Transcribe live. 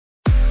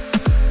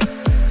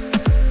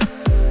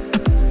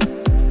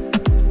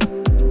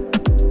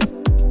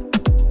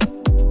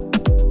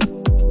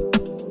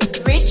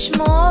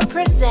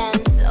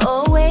presents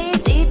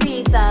Always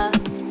Ibiza,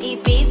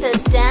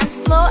 Ibiza's dance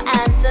floor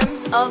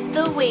anthems of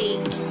the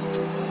week.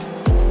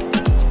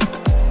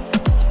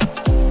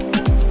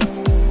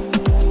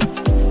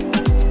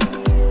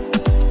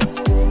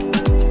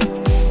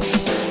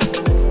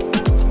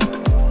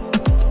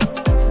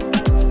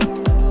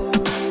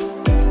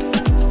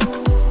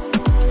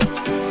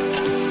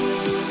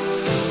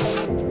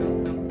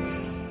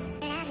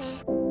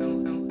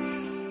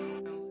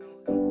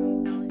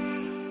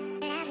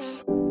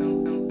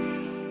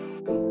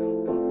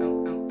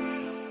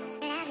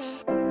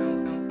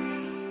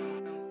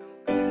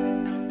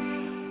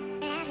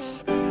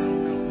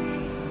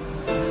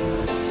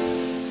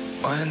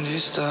 When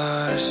these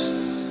stars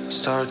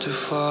start to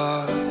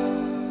fall,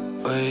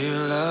 will you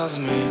love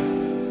me?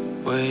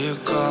 Will you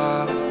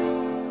call?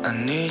 I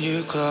need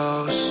you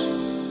close.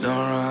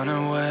 Don't run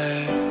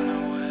away.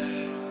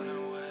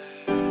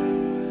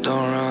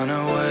 Don't run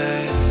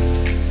away.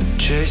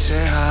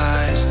 Chasing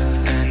highs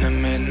in the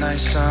midnight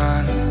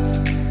sun.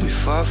 We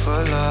fought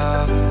for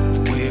love,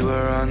 we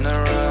were on the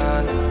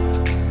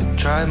run.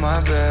 Tried my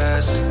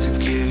best to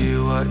give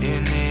you what you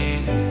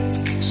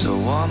need. So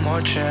one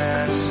more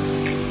chance,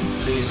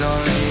 please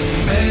don't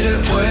leave. Made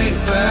it way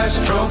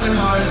past broken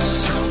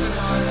hearts.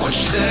 Won't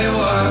you stay a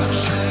while?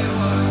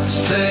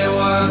 Stay a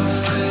while.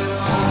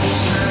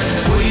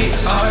 We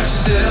are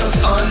still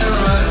on the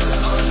run.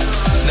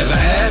 Never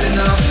had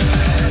enough.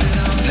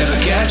 Never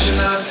catching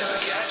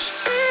us.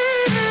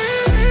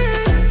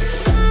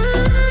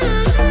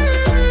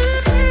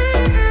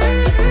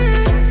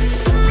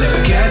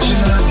 Never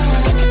catching us.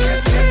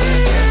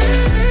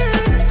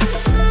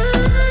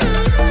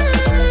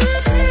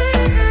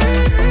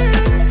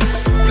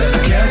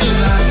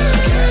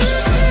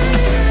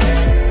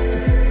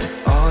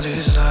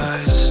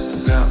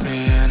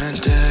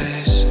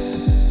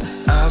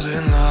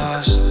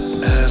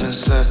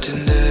 Slept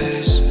in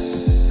days.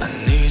 I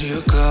need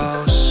you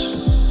close.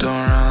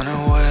 Don't run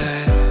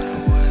away.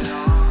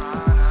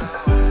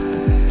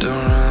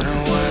 Don't run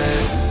away.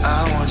 I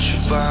want you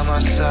by my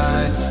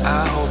side.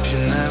 I hope you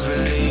never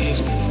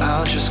leave.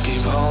 I'll just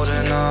keep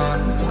holding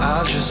on.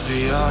 I'll just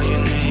be all you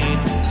need.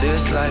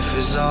 This life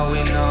is all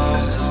we know.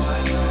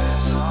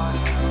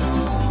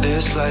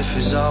 This life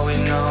is all we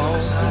know.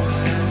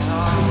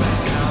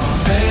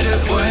 Made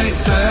it way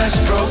past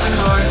broken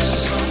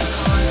hearts.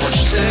 Won't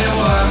you stay a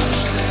while?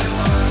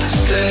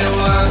 Stay a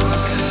while.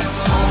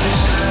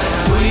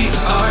 We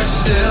are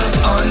still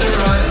on the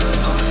run.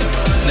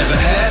 Never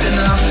had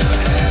enough.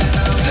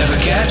 Never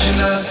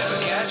catching us.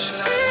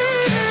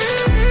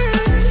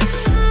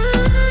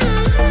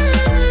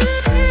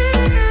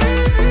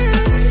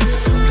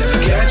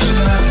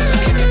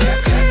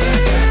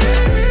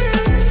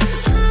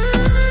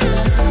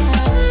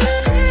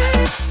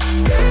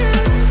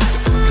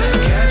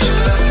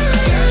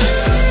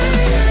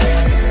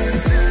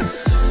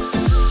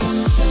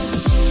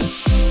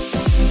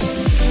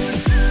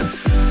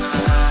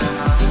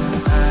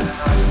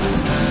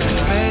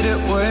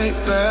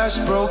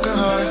 Broken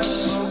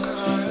hearts.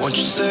 Won't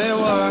you stay a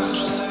while?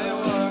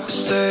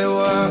 Stay a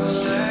while.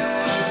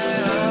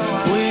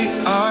 We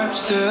are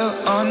still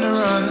on the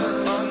run.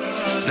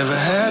 Never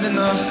had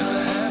enough.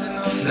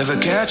 Never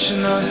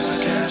catching us.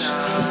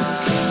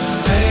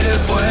 Made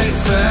it way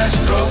past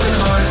broken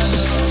hearts.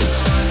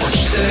 Won't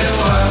you stay a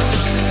while?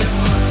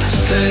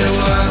 Stay a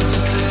while.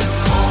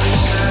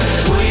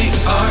 We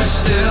are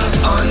still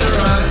on the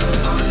run.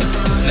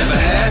 Never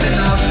had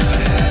enough.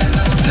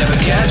 Never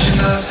catching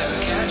us.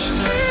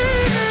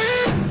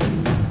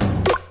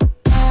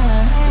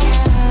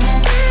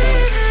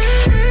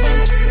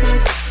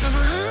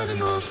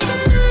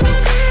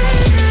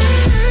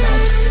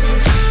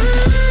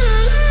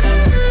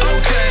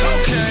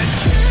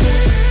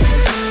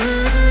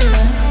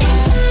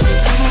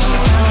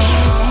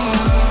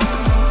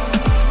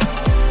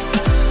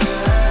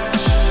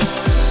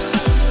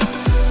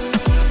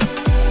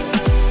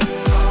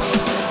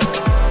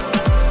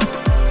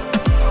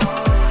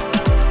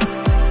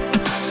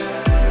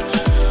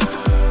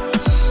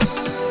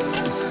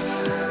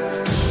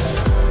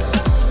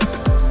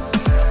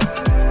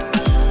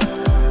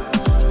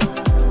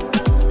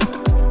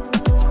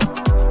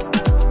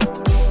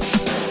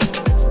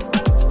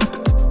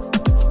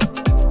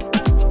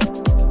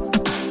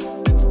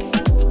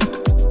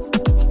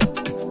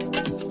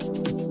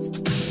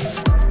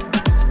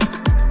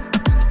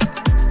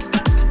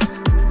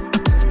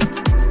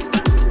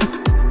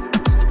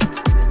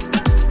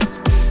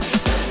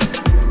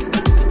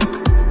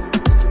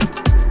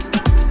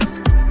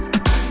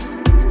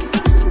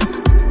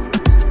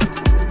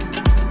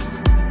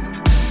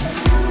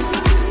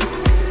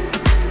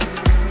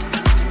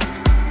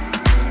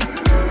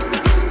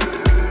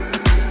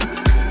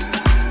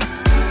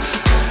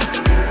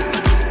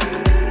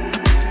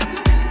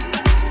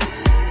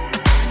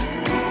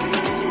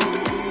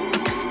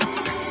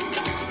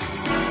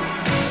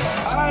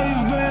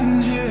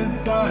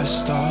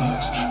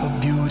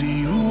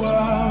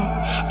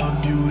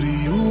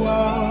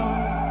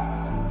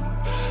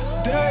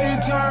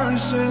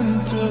 Turns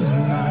into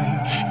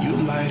night. You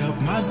light up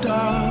my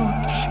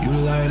dark. You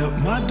light up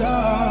my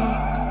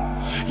dark.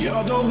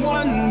 You're the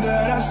one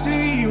that I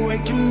see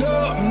waking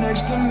up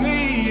next to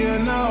me,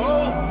 and I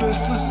hope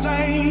it's the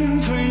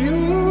same for you.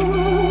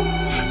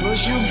 But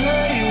you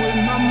play with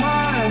my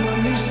mind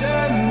when you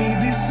send me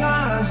these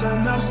signs,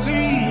 and I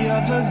see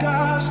other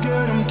guys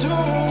get them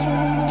too.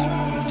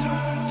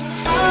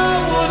 I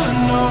wanna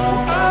know,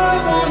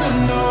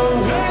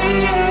 hey,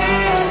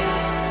 yeah,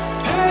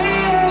 hey,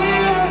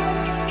 yeah.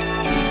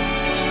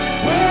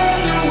 Where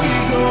do we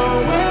go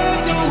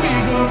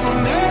from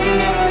here?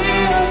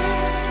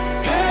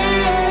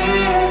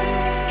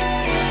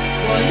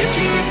 You're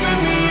keeping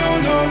me on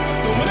hold.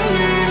 Don't wanna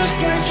leave this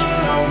place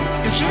alone.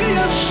 If you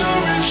yes or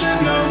you should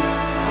know.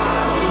 I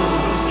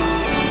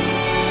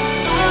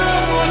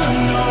wanna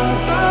know,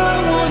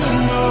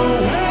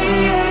 hey,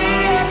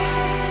 yeah,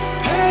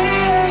 hey,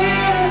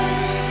 yeah.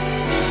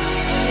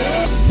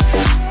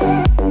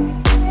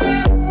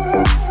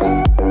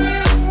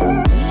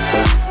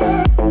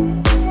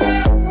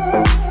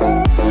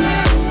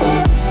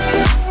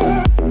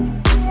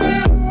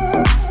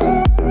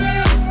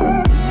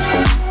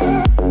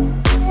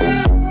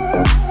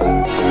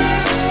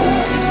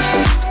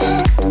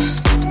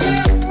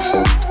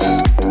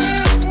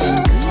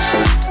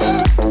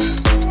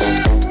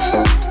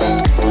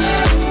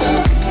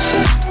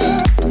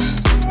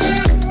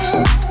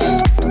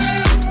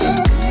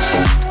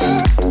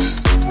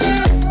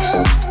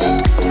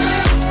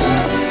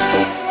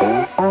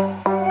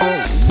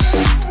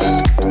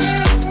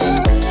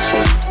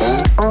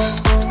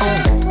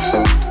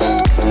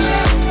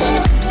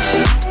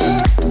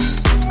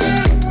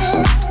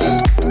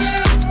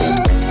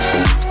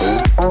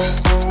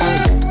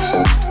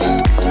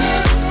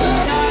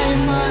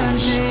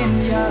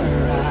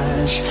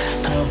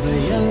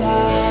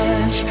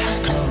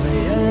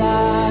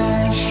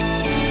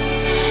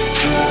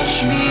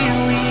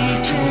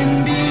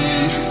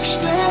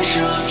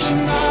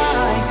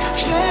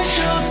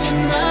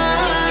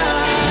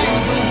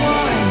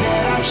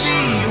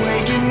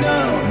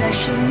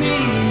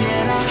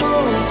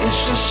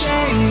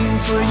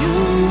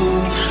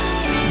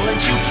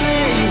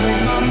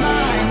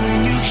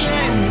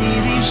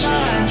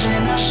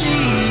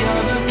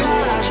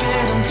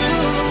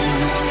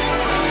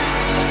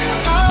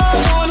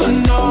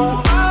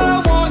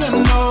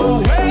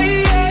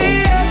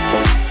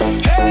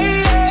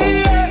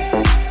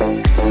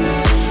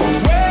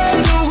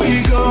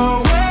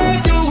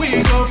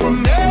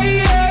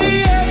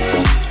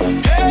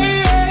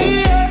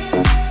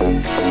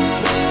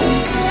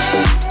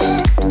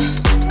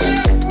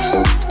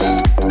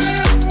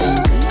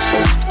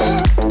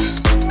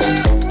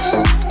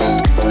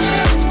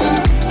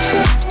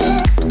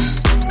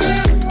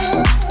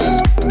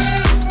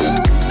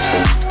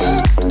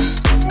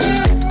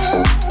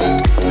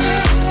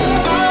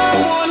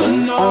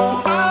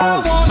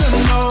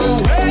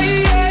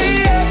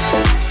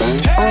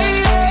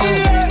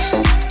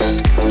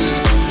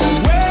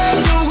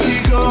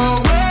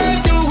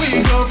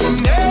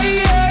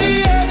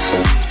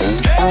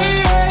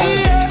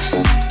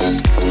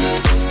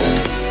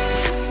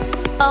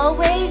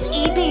 Always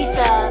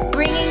Ibiza,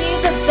 bringing you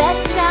the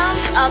best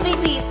sounds of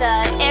Ibiza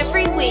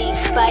every week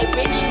by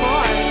Rich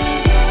Moore.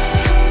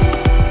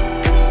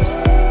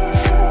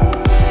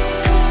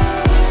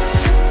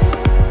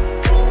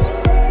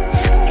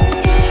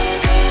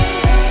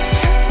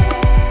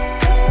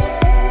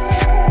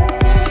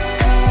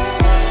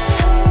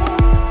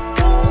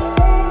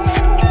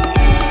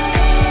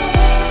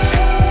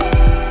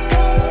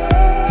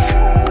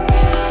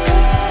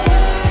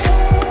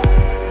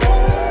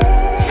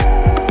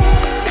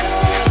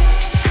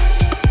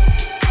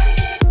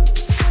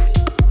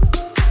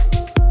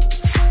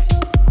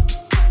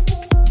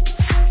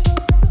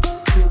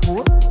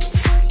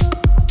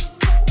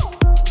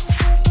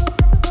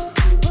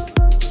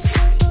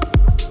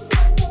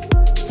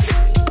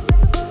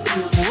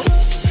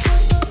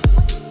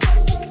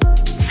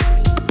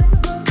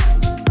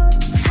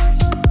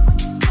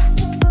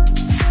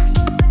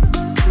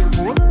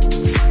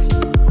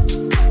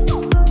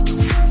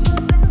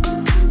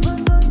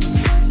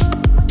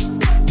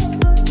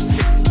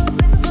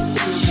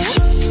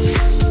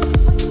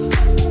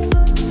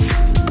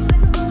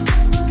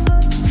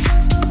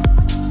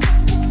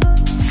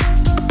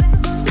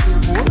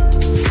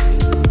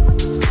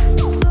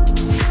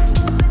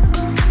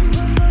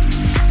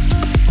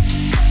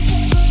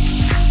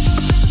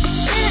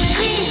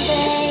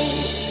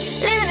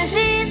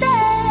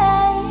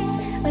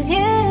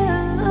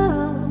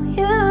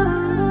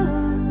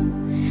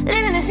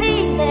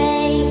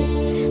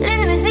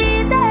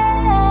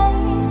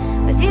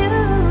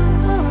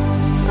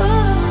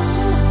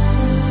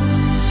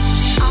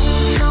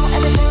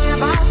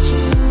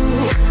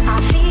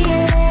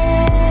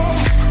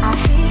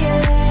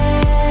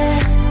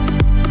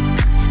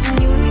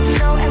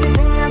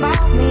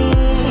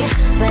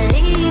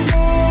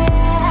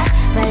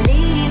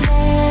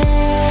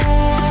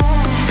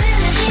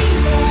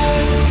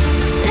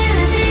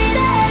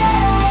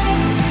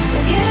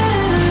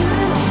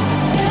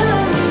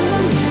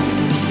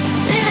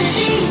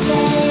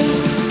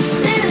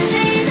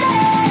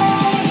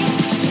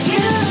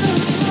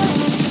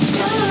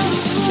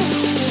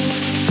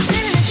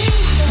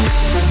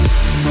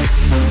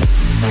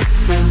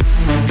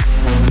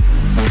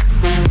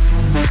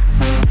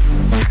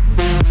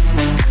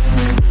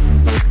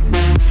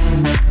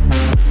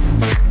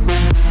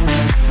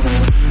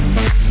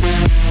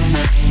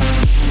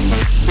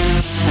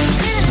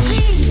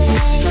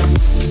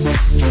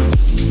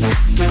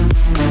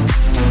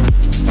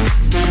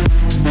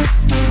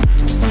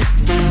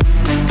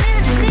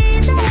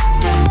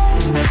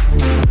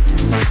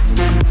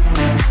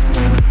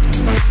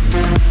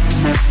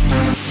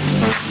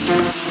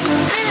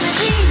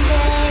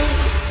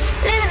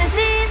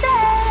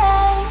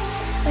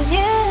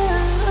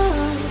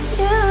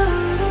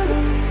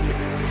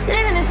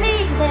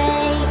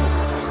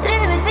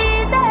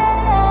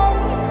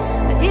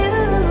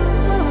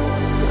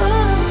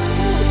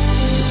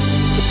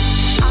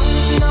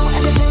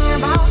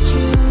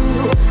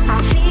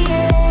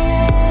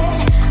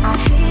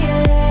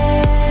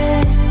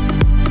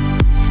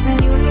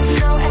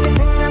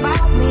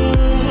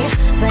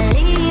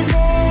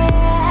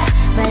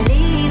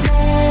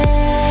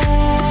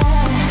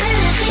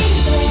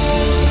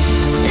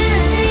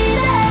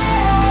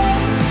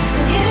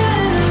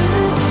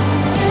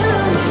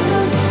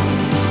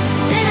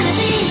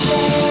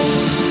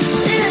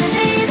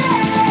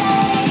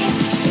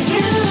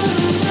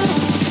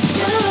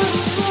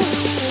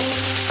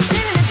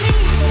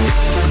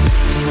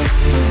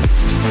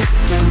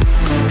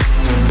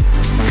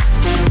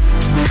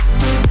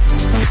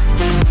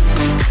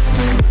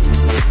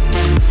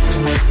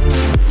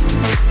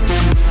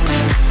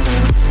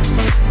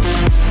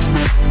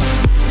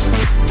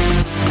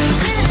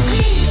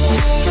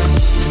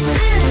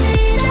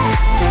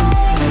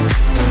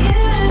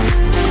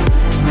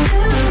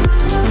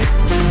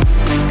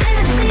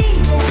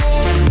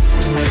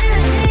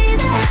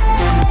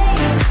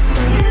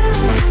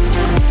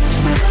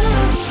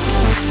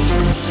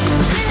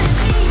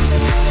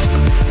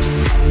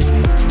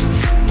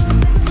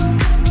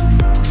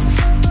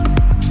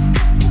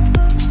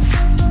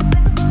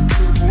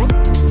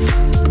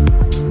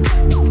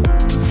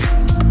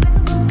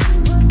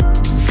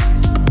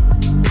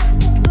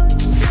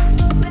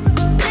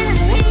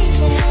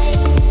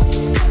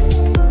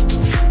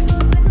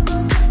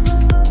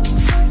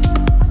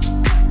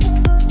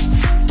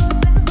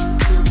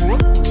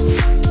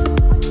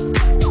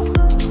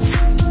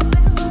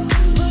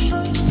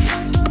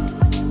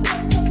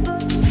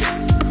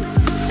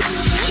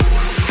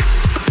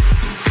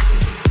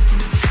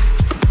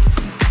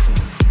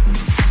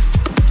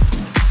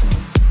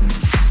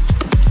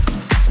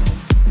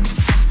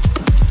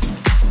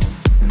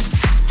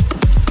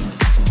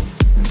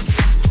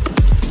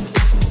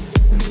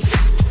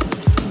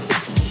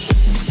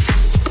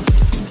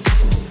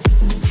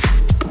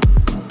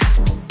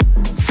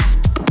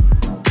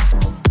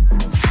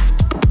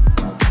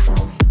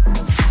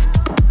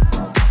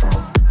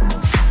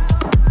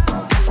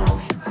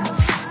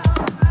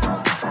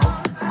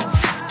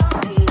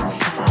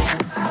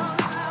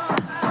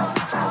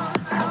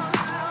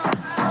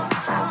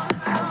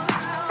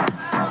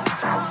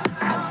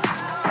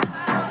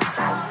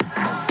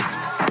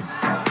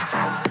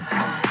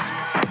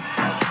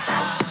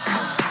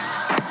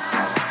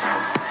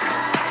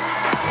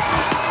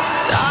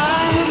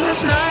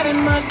 Last night in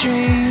my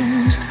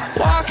dreams,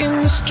 walking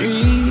the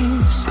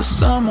streets of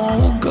some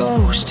old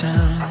ghost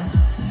town.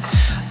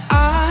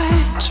 I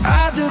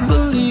tried to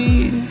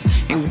believe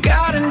in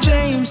God and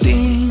James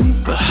Dean,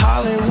 but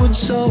Hollywood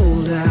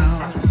sold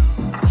out.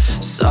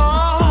 Saw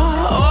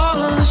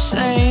all of the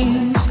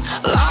saints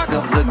lock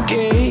up the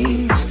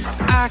gates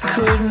I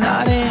could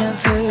not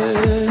enter.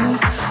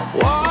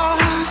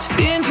 Walked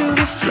into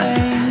the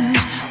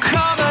flames,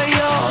 called out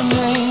your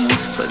name,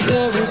 but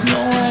there was no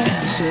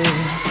answer.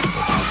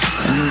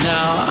 And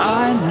now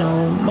I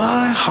know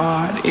my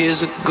heart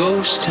is a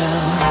ghost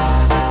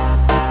town.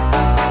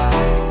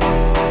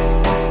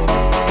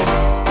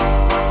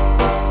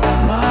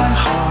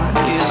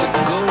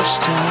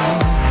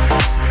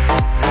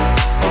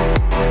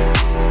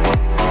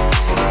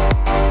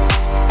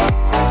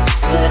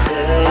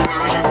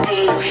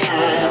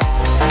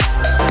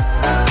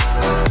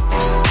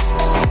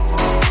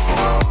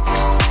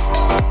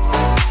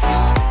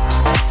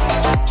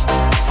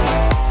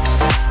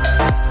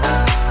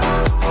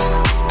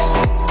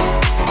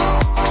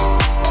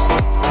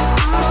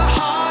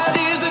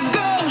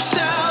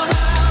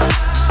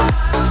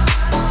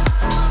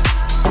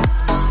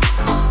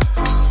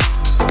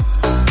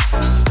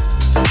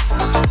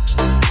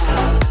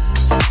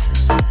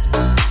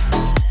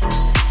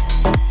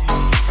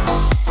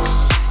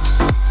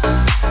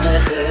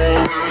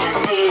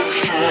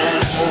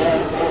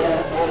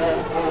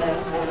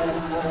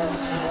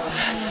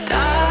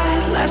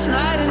 Last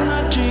night in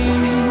my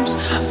dreams,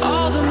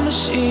 all the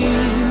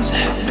machines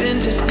have been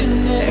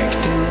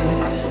disconnected.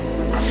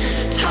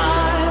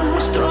 Time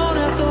was thrown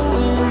out the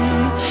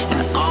wind,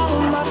 and all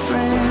of my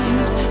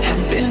friends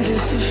have been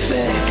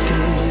disaffected.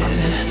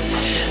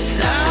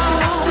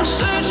 Now I'm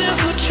searching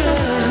for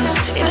trust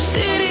in a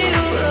city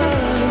of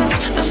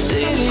rust, a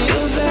city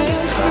of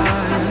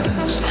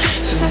vampires.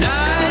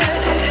 Tonight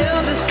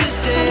Elvis is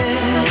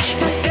dead,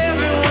 and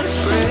everyone's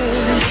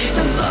spread,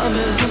 and love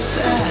is a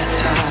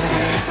satire.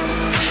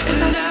 And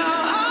now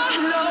I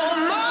know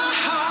my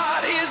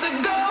heart is a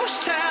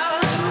ghost town.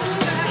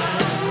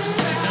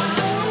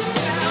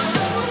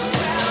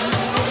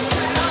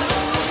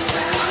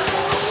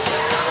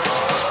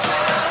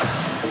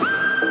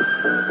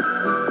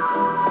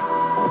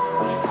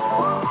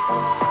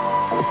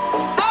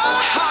 My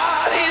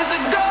heart is a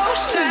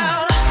ghost town.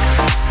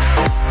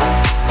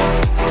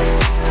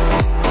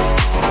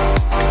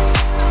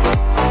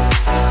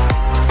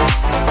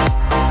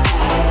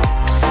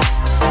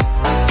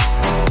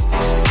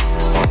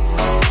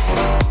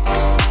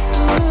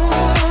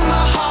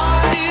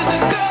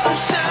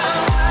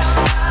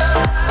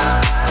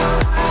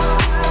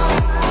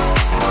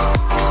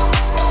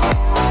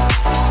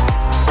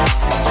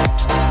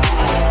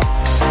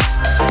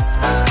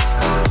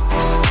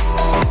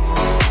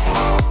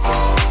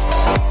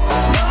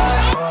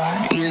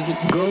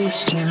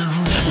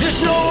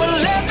 There's no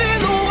one left in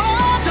the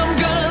world, I'm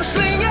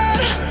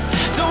gunslinging.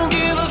 Don't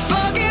give a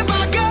fuck if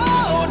I go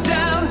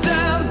down,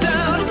 down,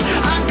 down.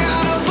 I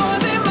got a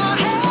voice in my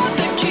head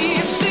that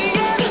keeps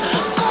singing.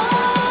 Oh,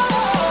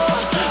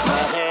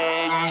 my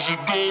head is a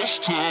ghost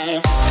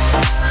town.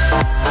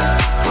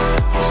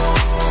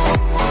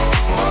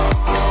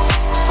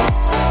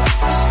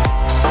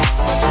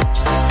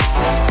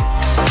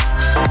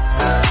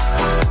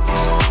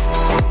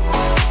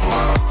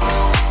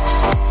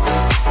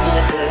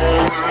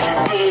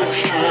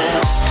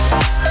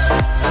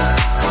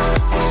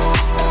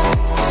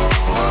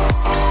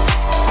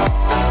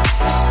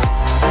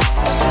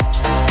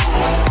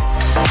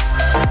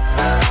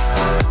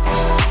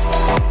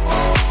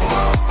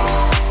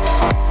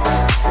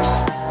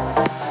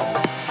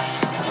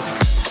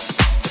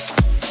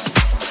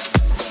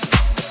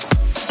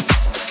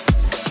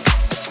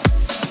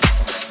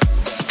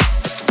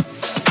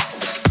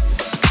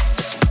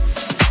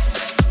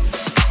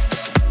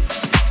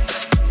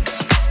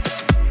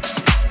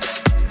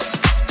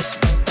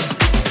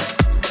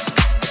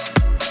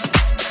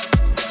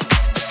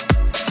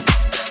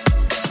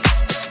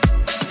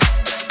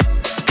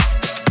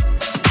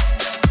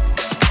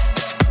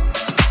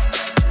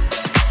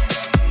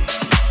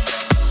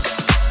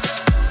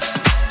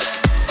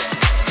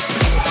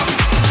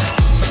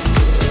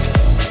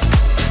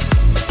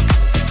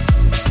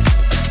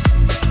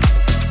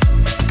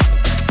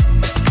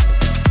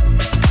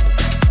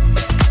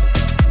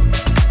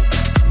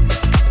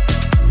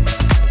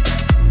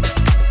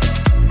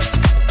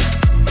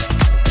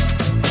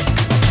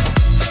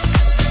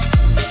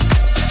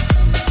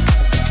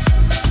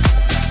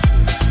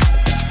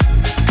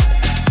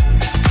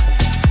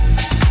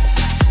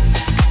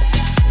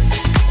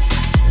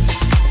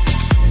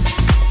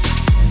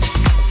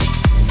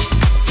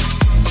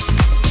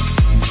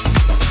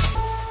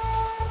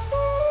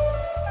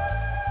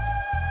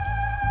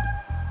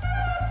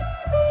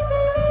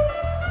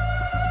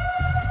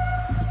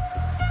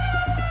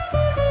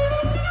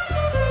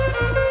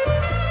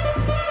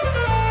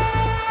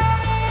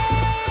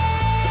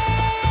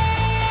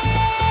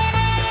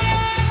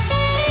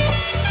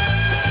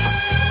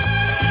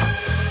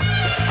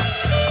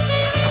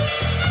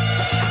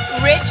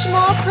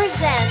 Richmore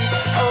presents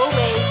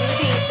Always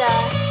Ibiza.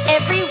 Ibiza.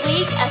 Every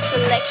week, a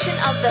selection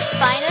of the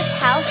finest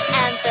house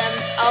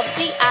anthems of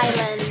the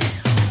island.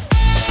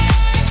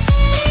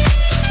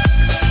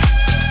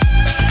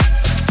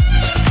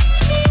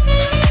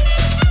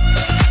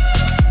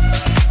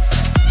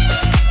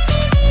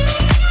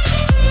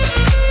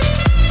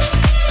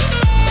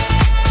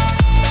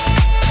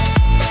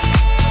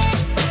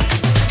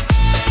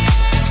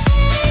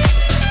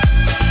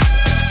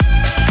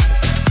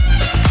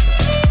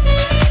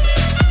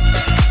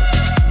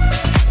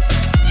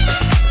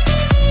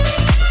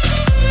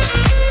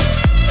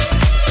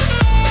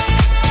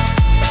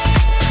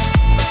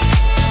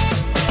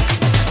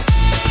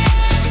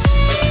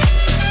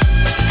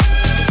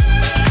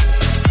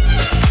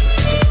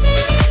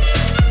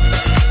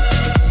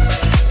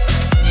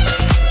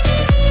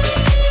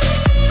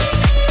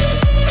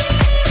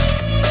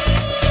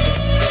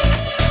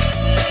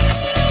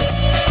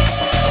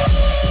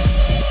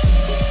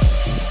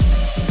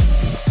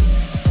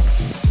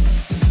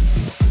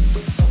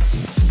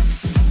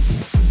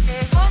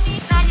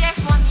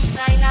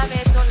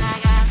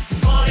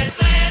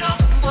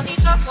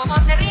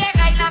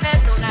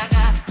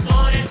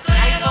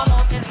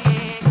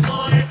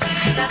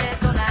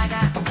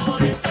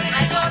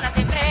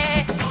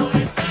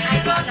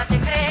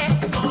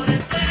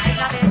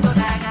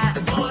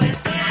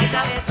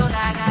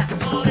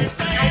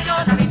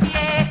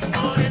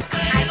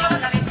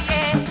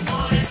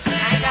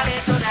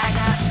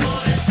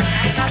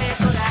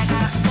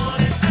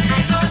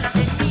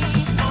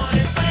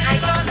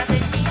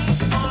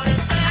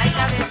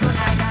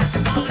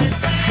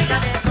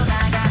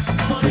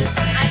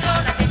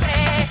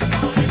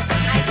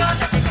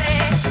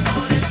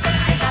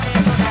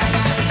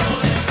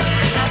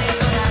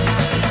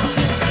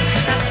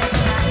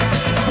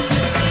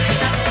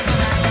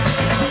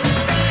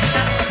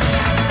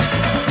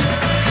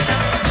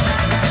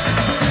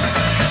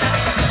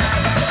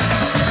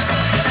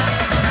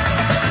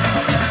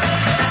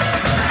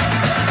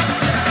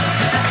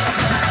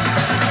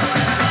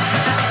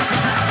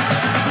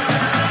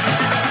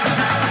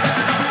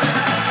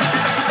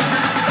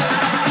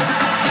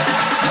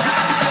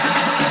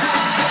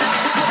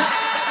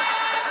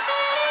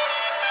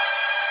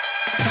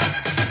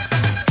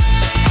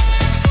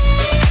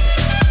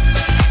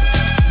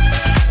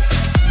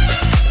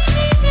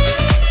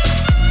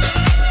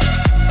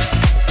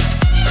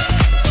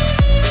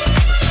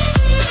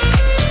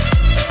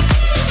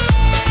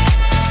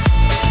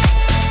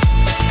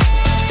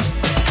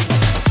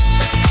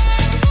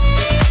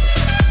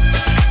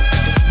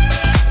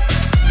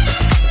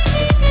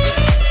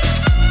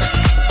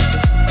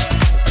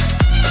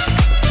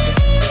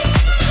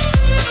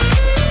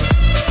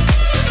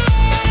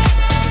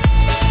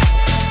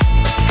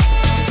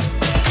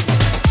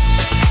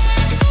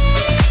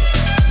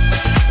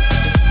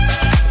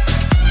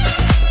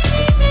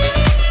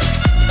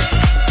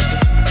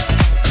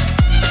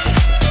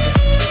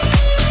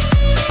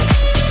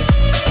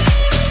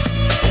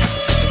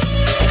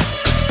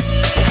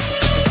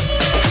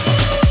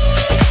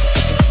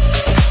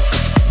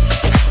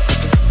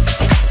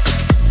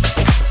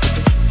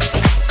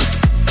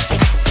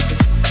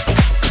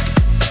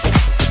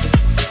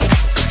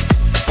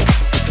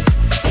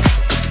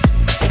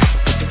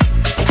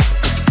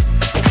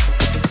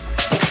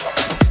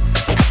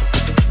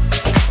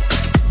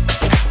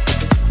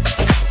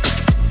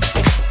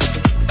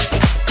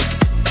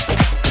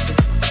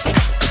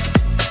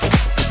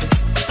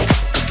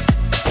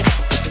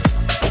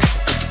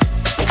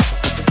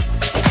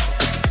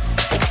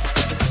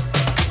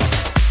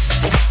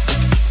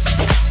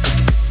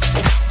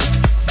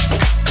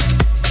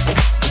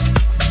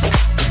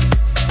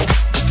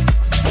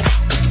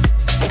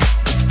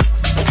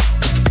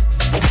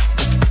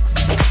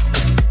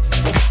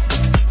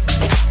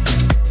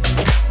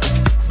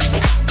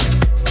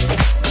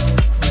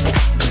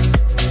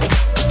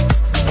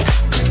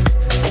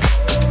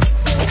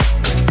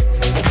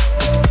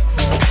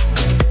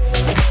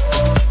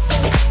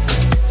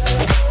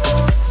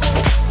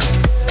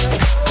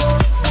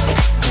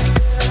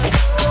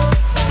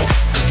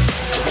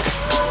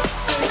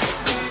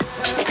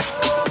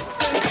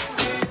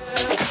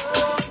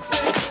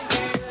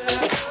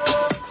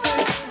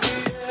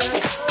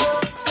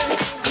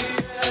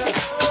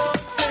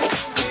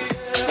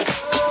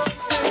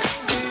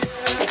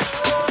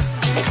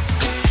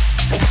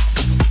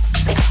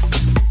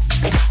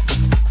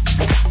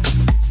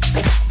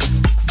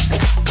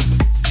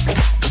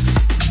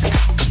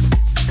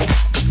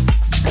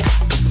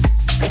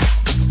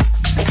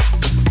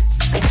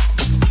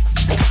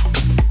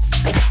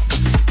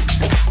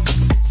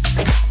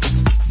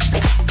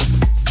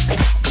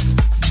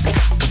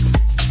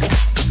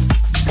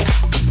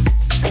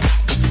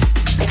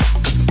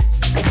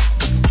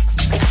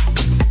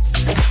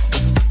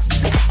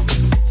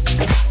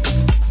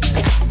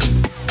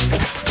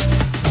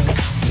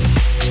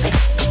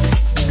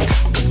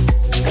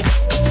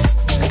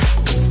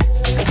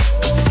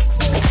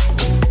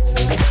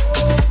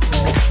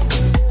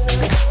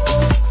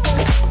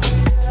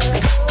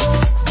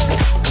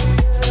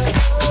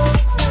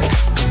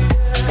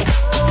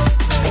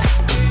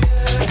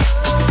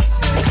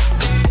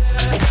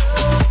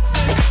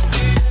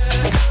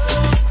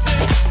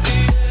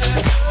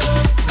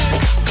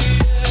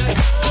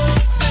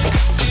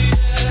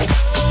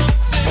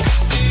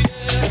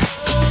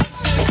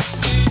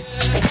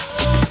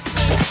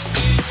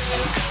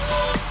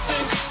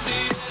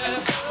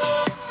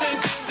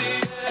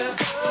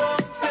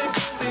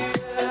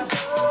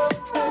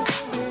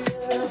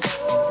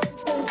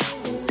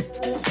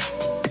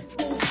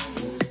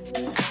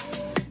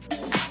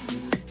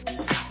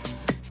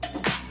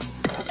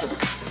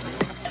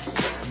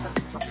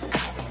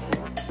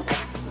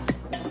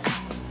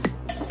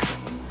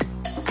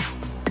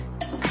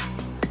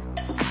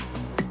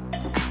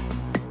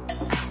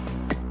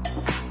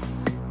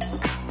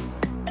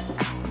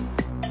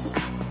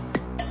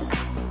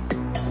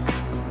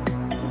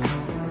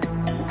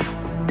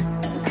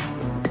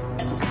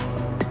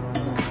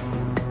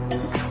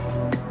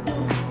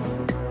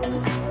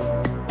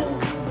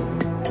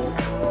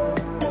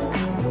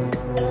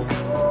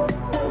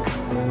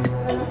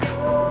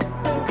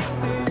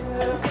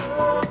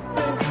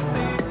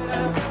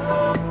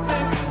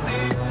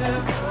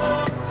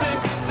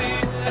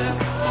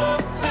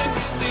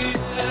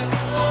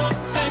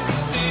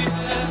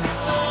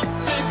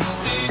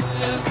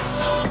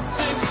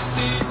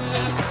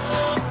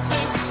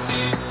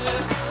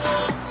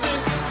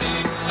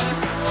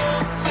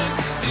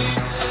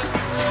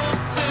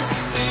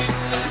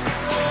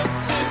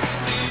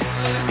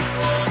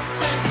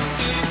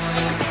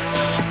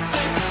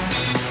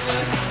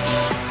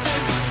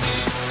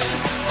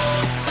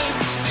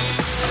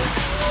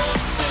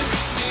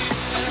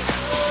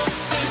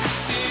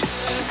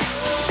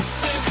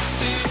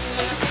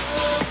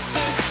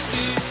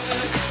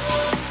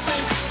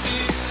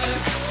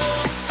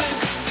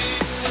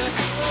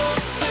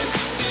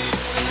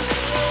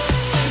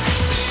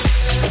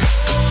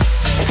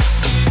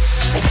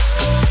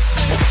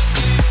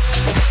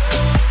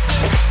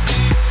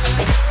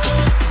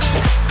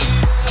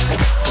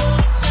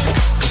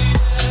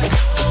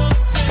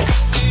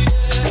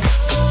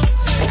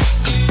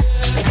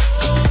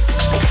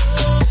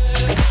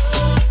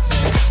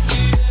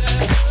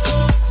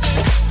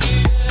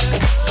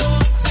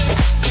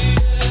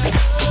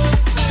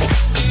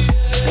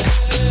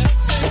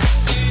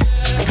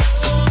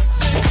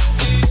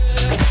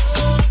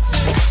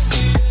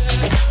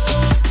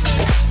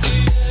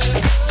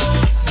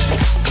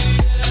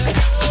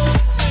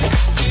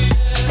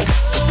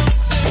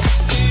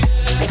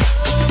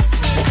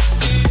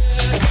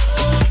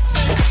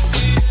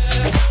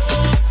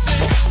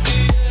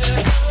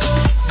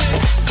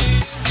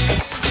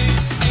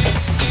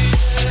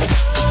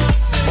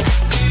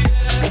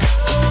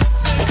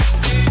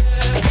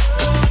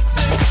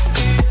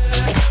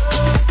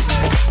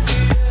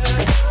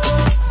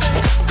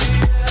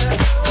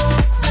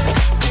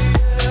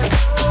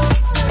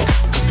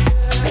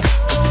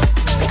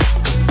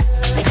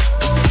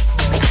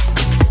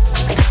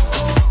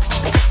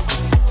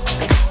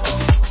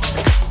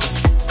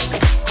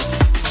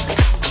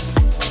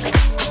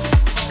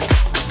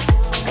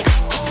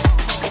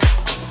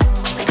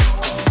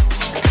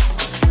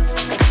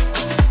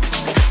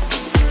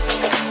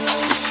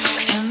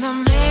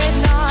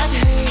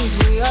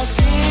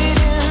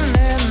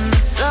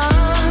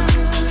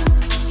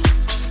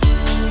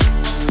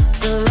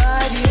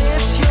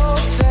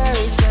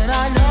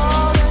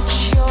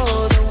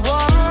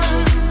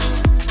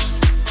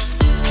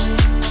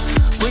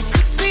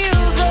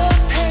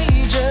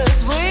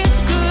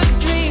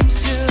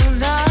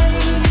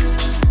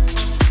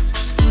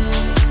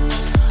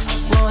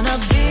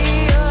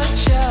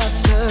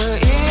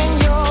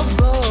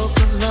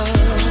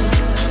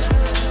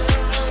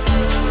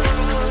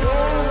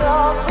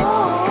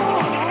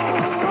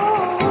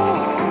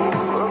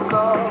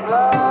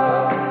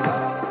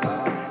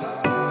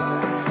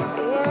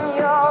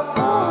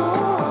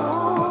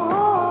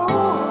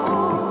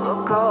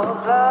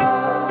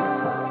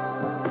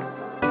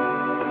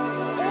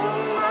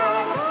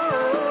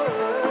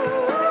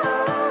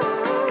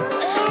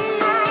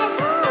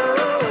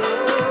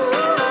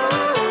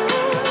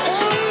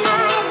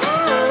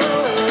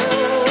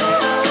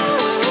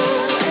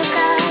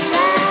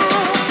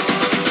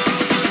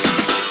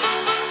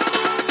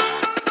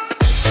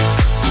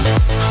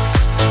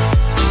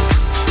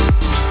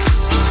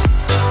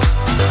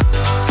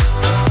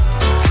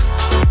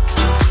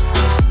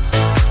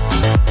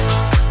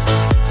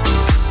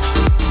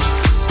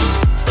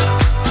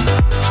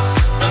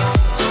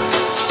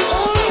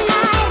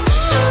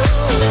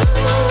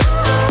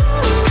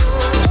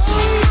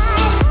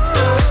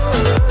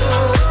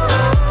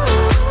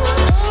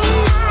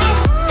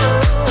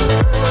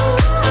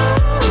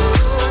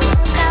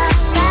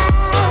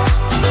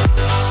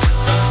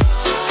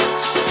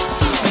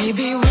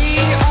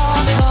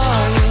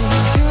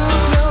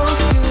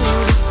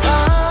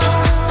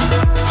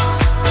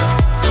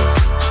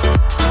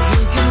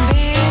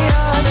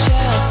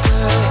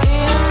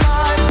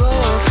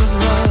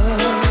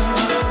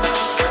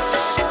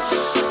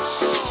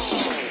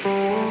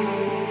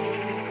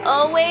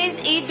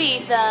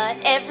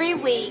 Every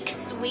week,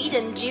 sweet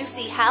and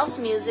juicy house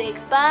music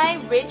by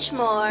Rich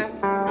Moore.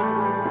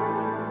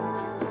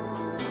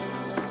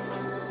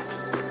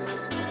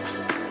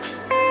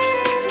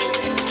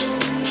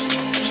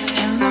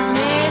 In the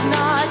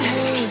midnight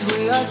haze,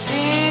 we are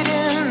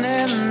sitting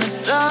in the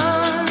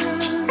sun.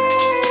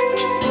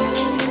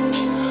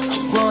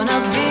 I wanna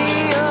be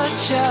a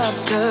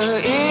chapter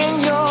in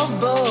your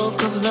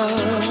book of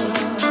love.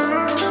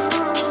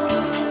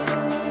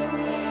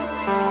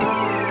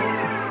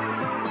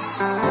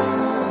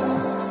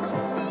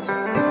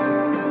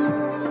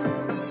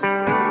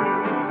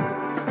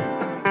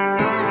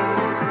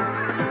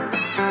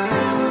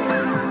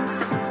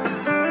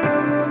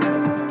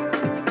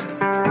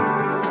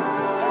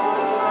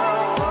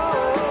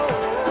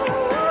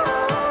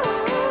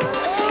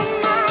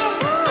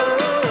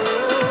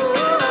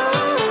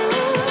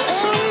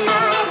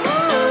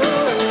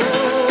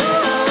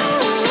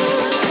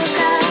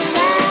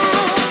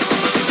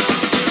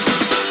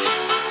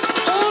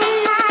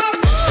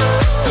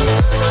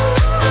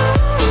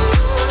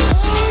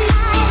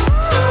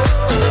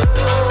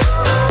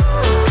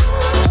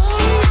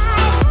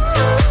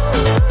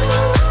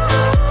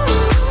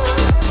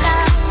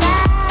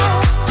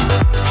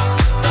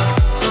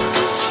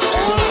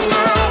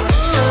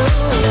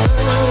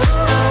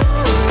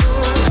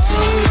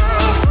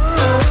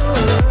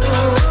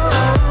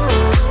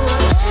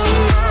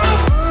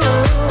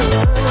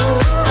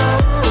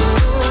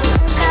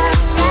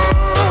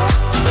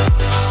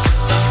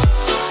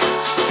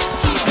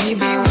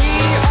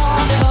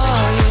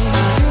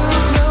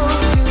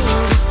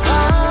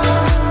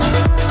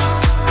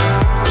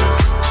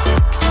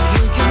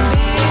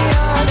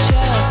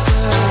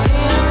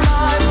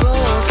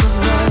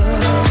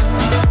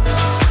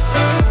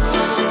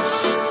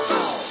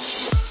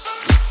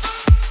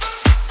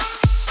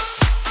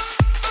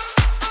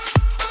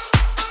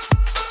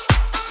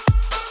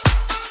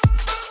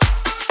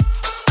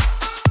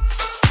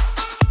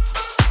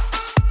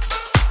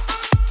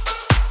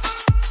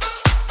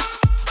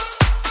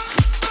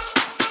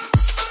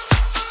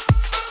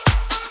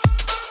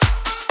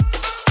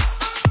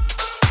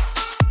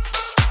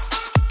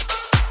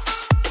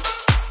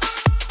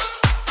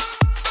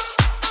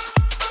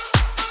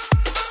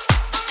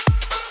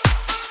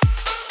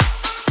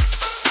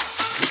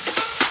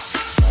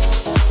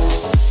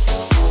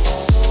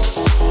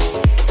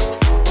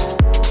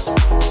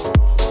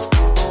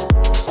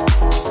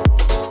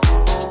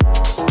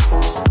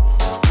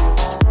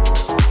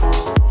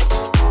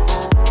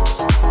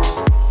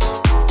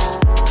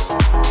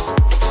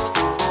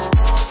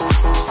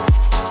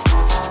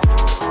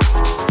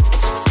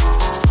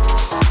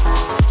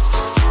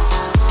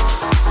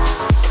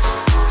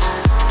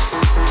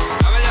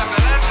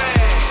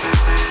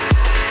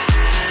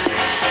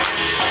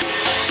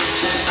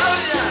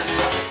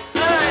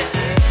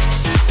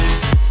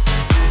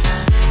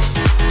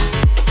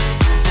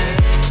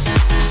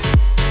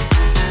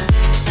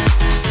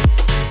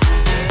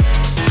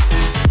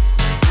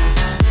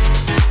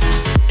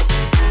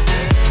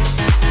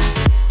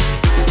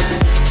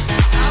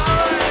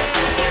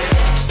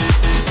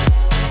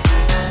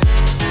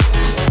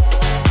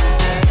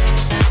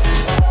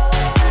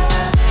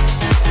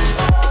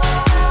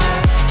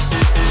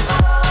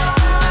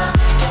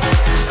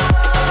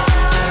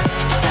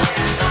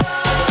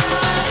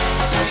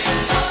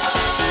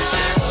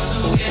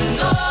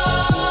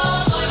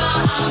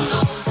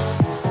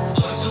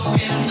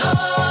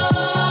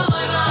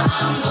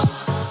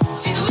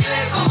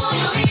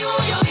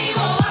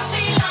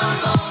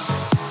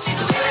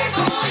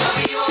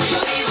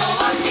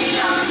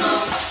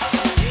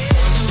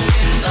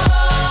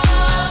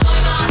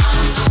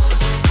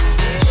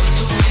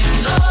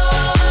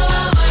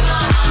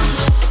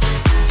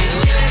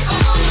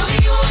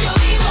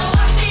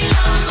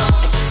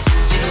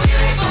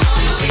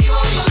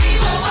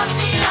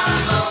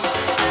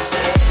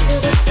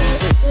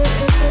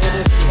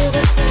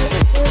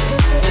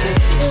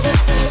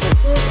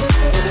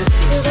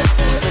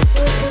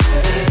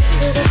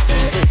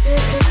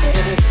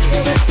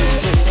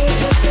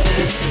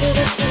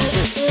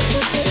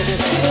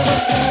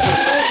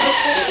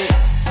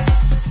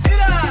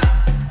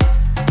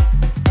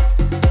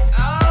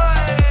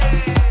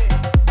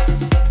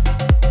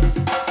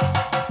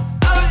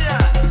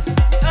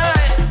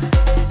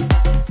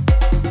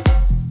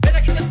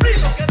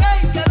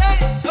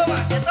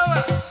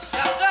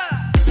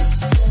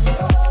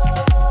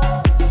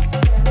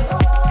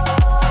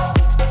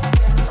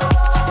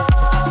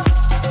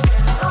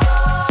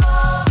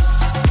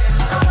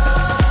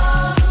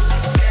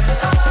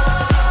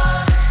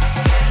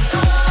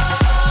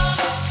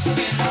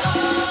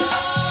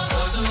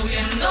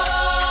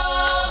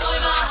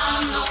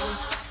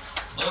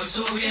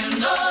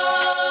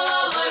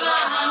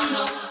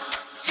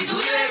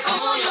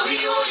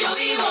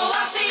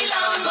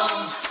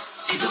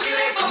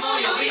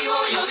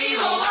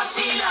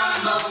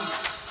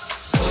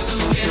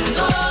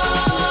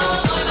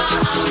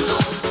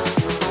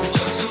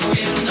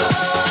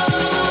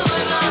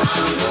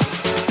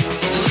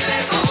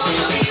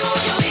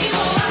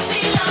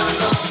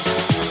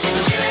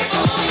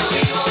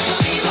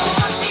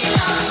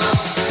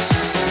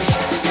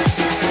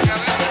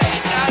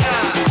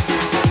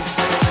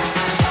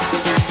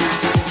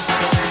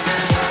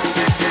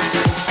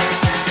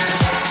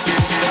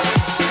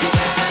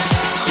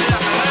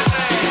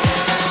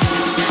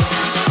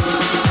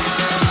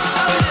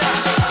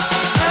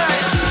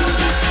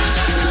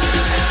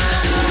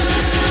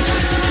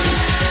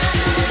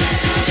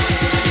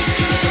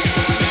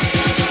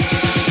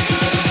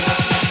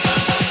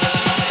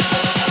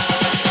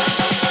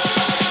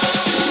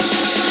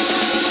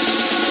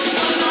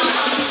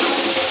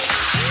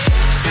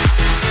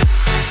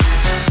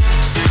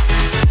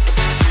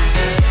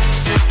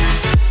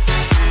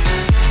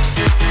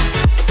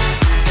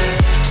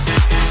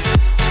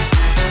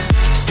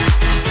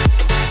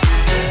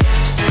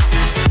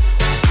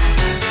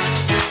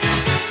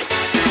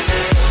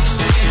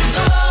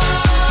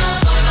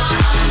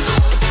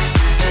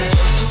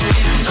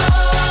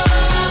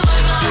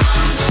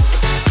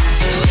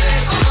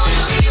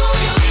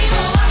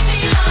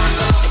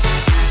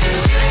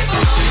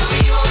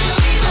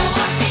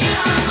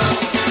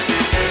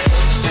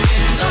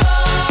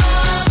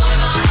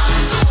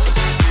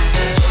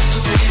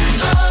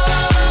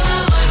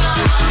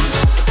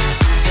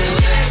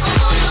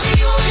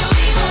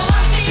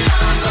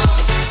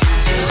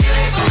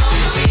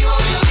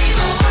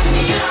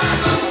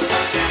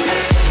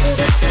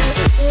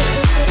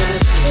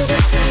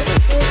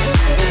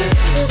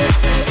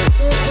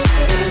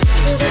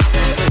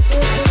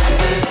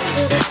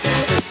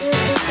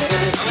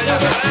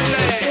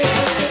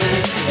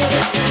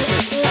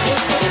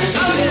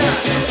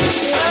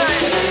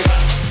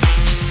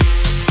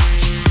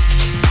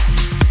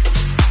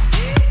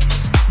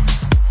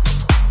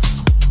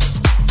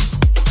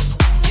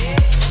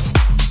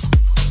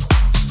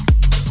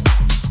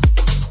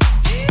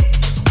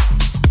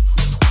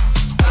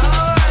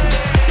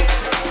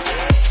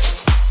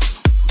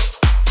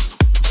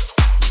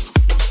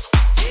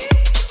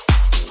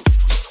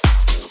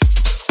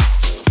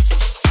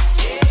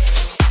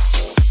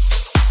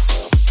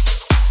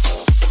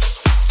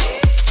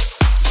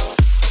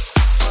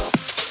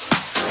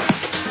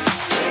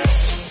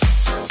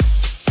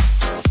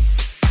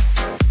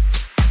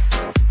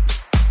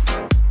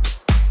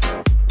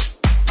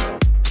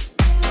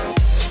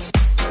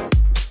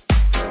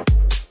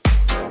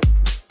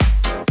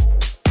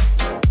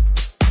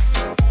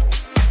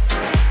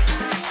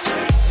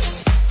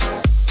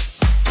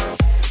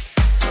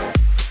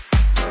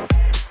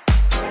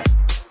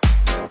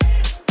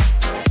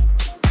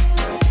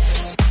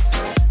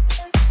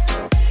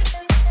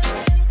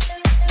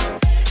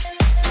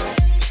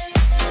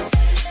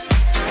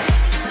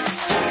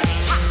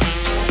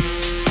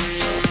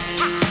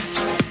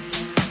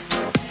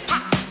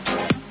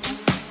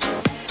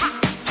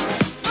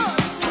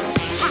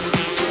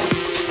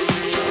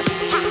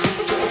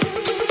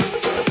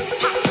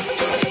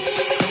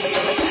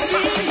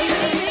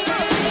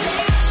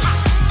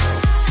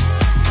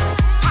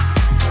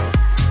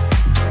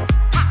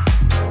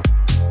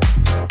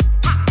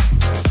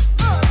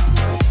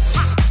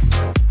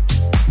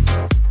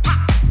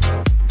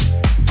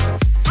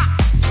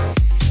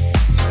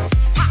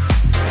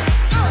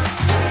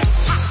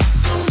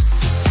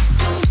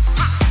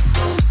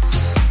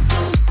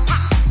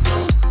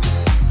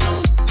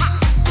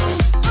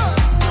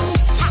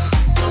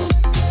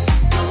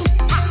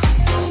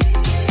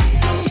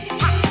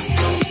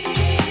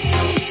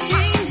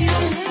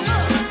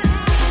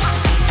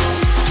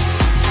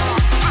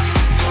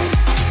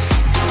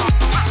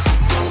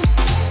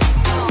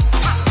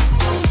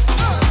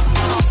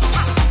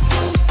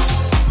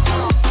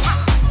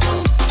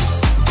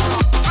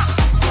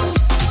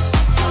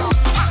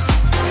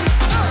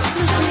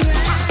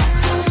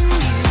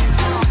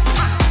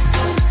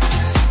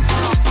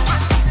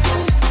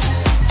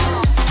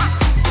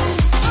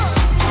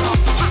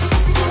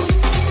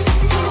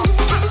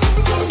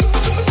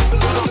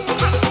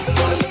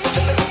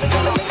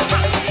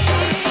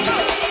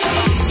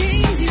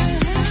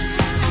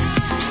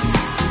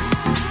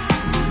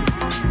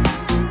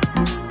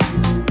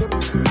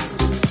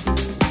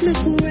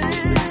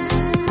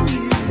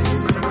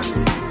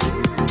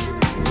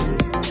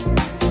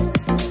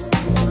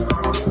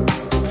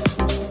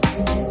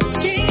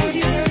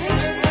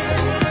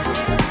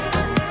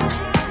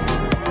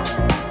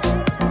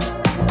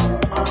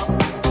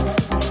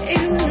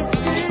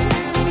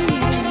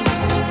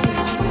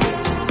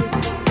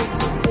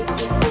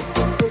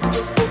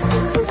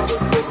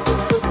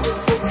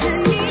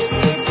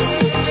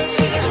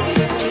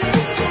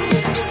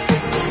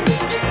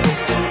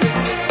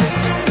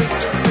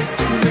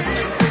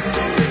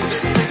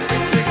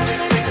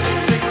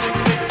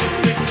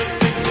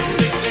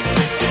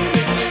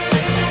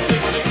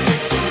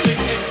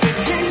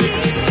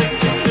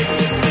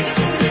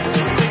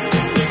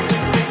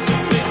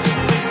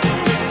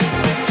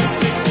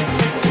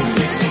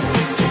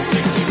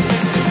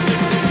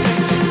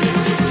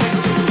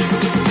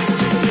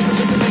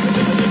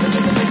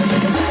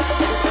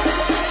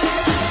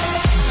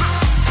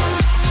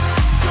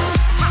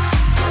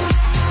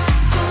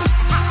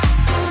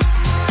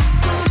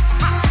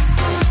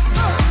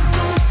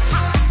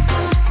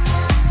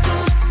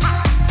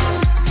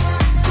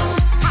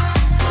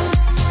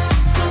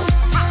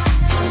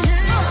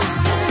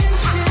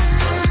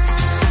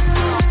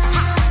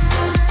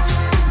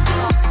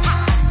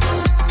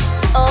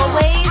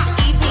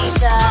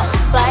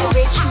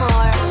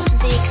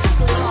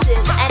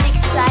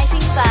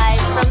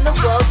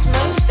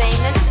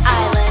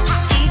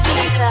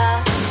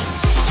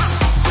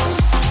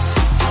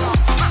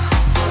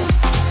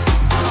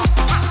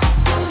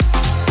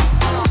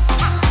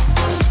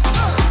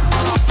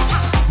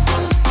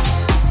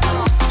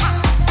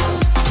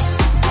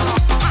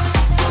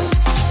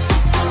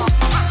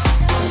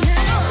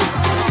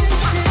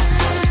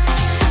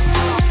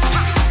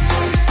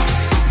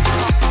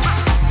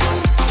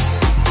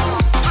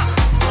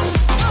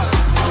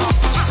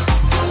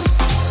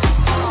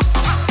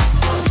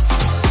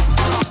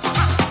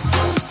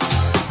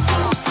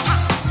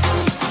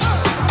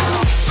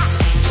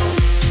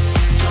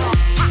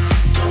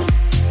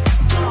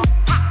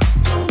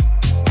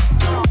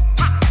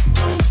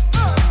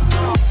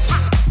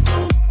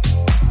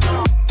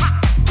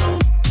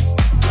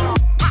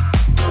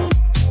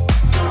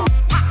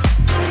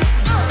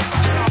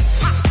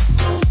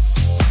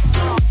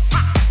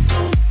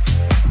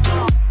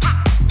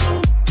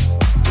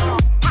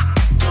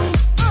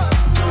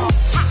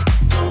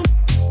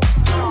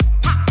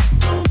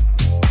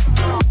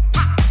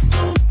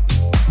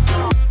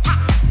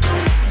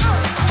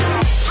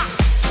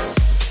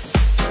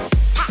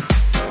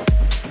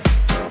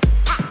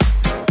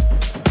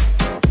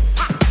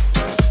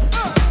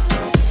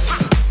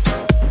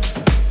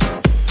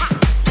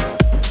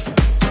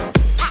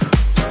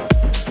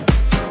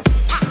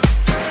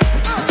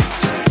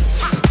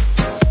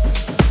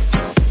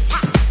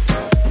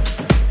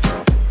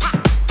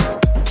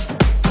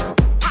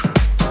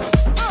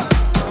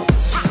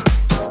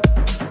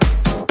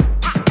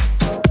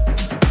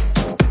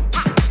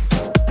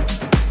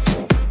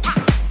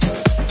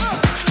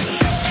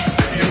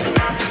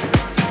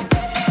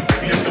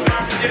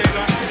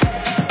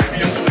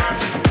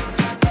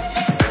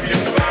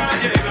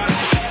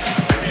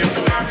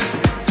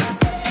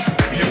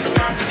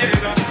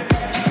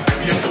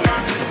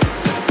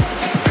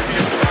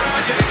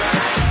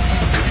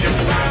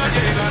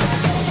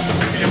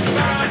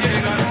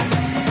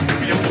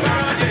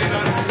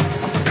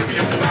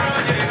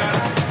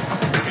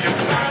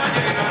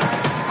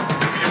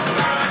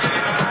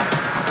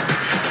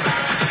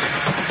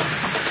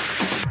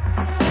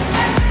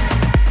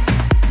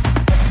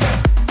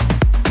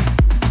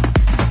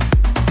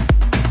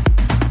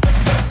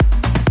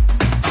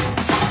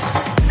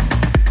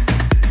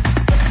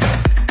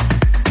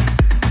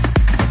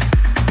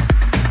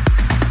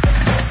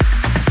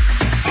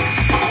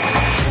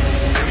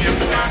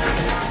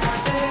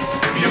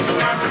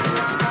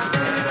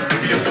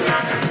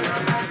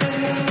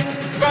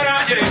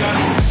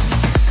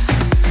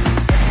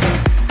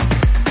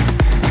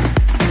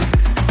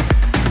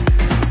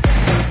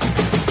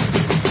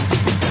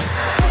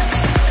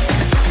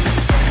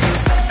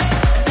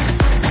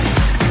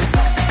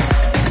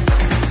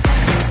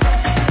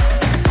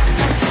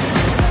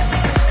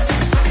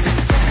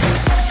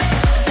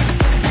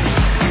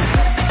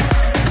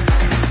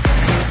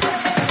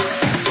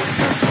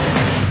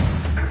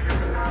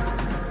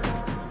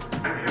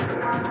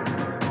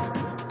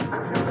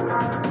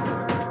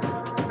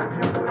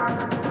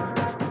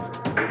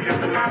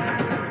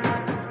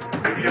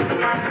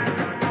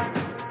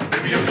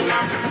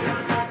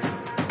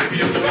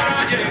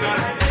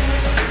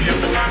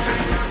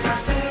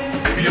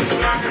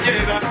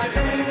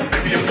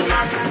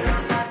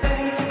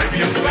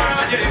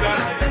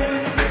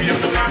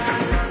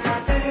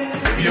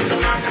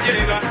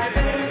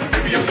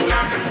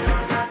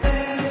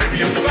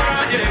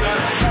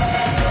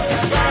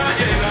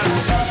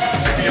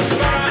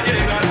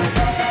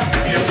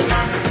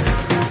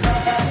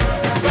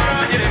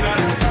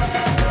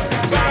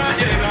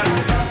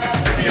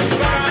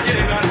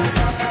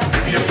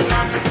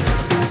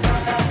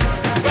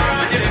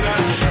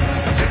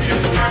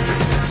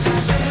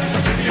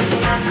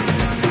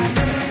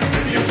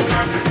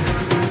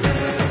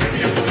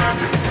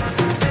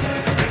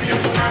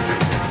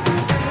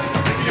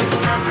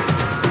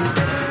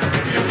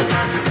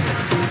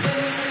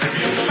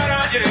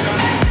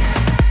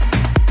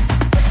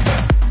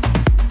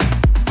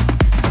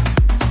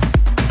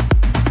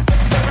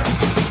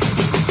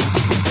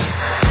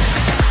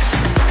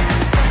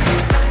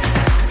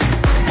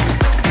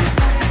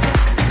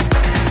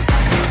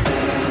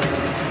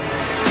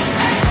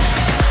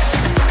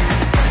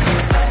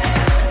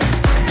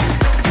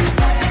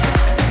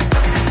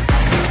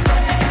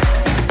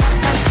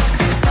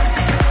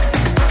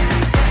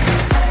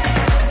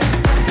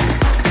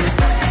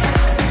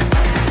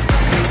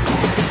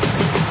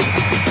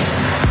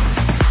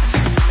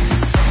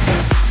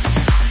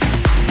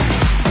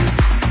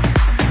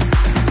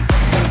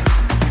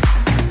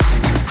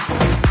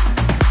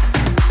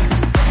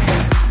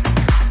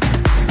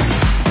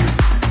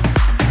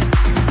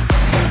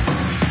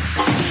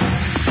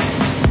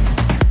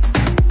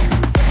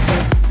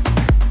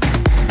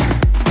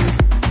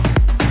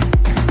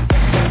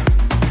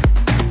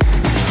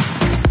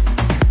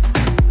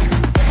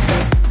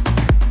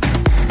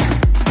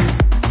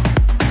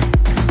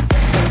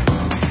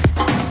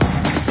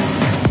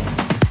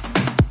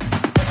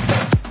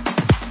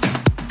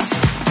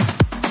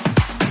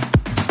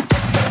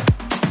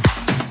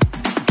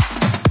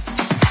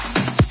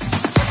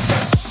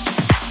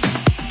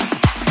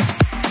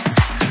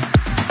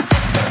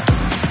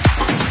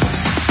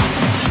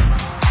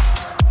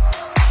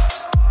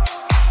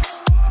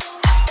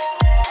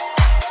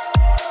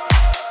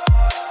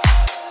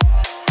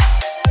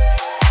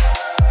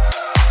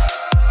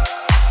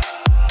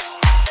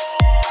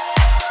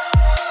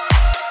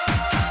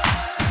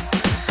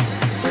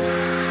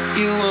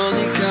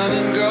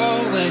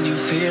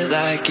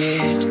 like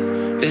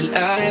it. Been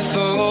at it for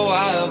a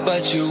while,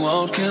 but you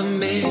won't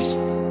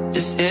commit.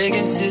 This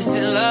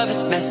inconsistent love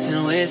is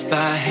messing with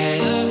my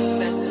head.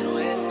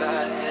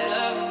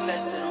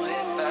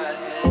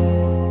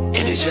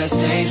 And it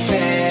just ain't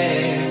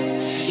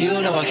fair. You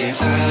know I can't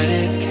fight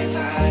it.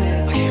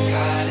 I can't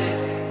fight it.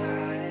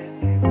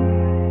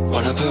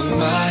 Wanna put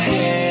my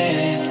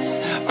hands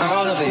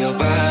all over your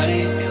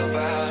body.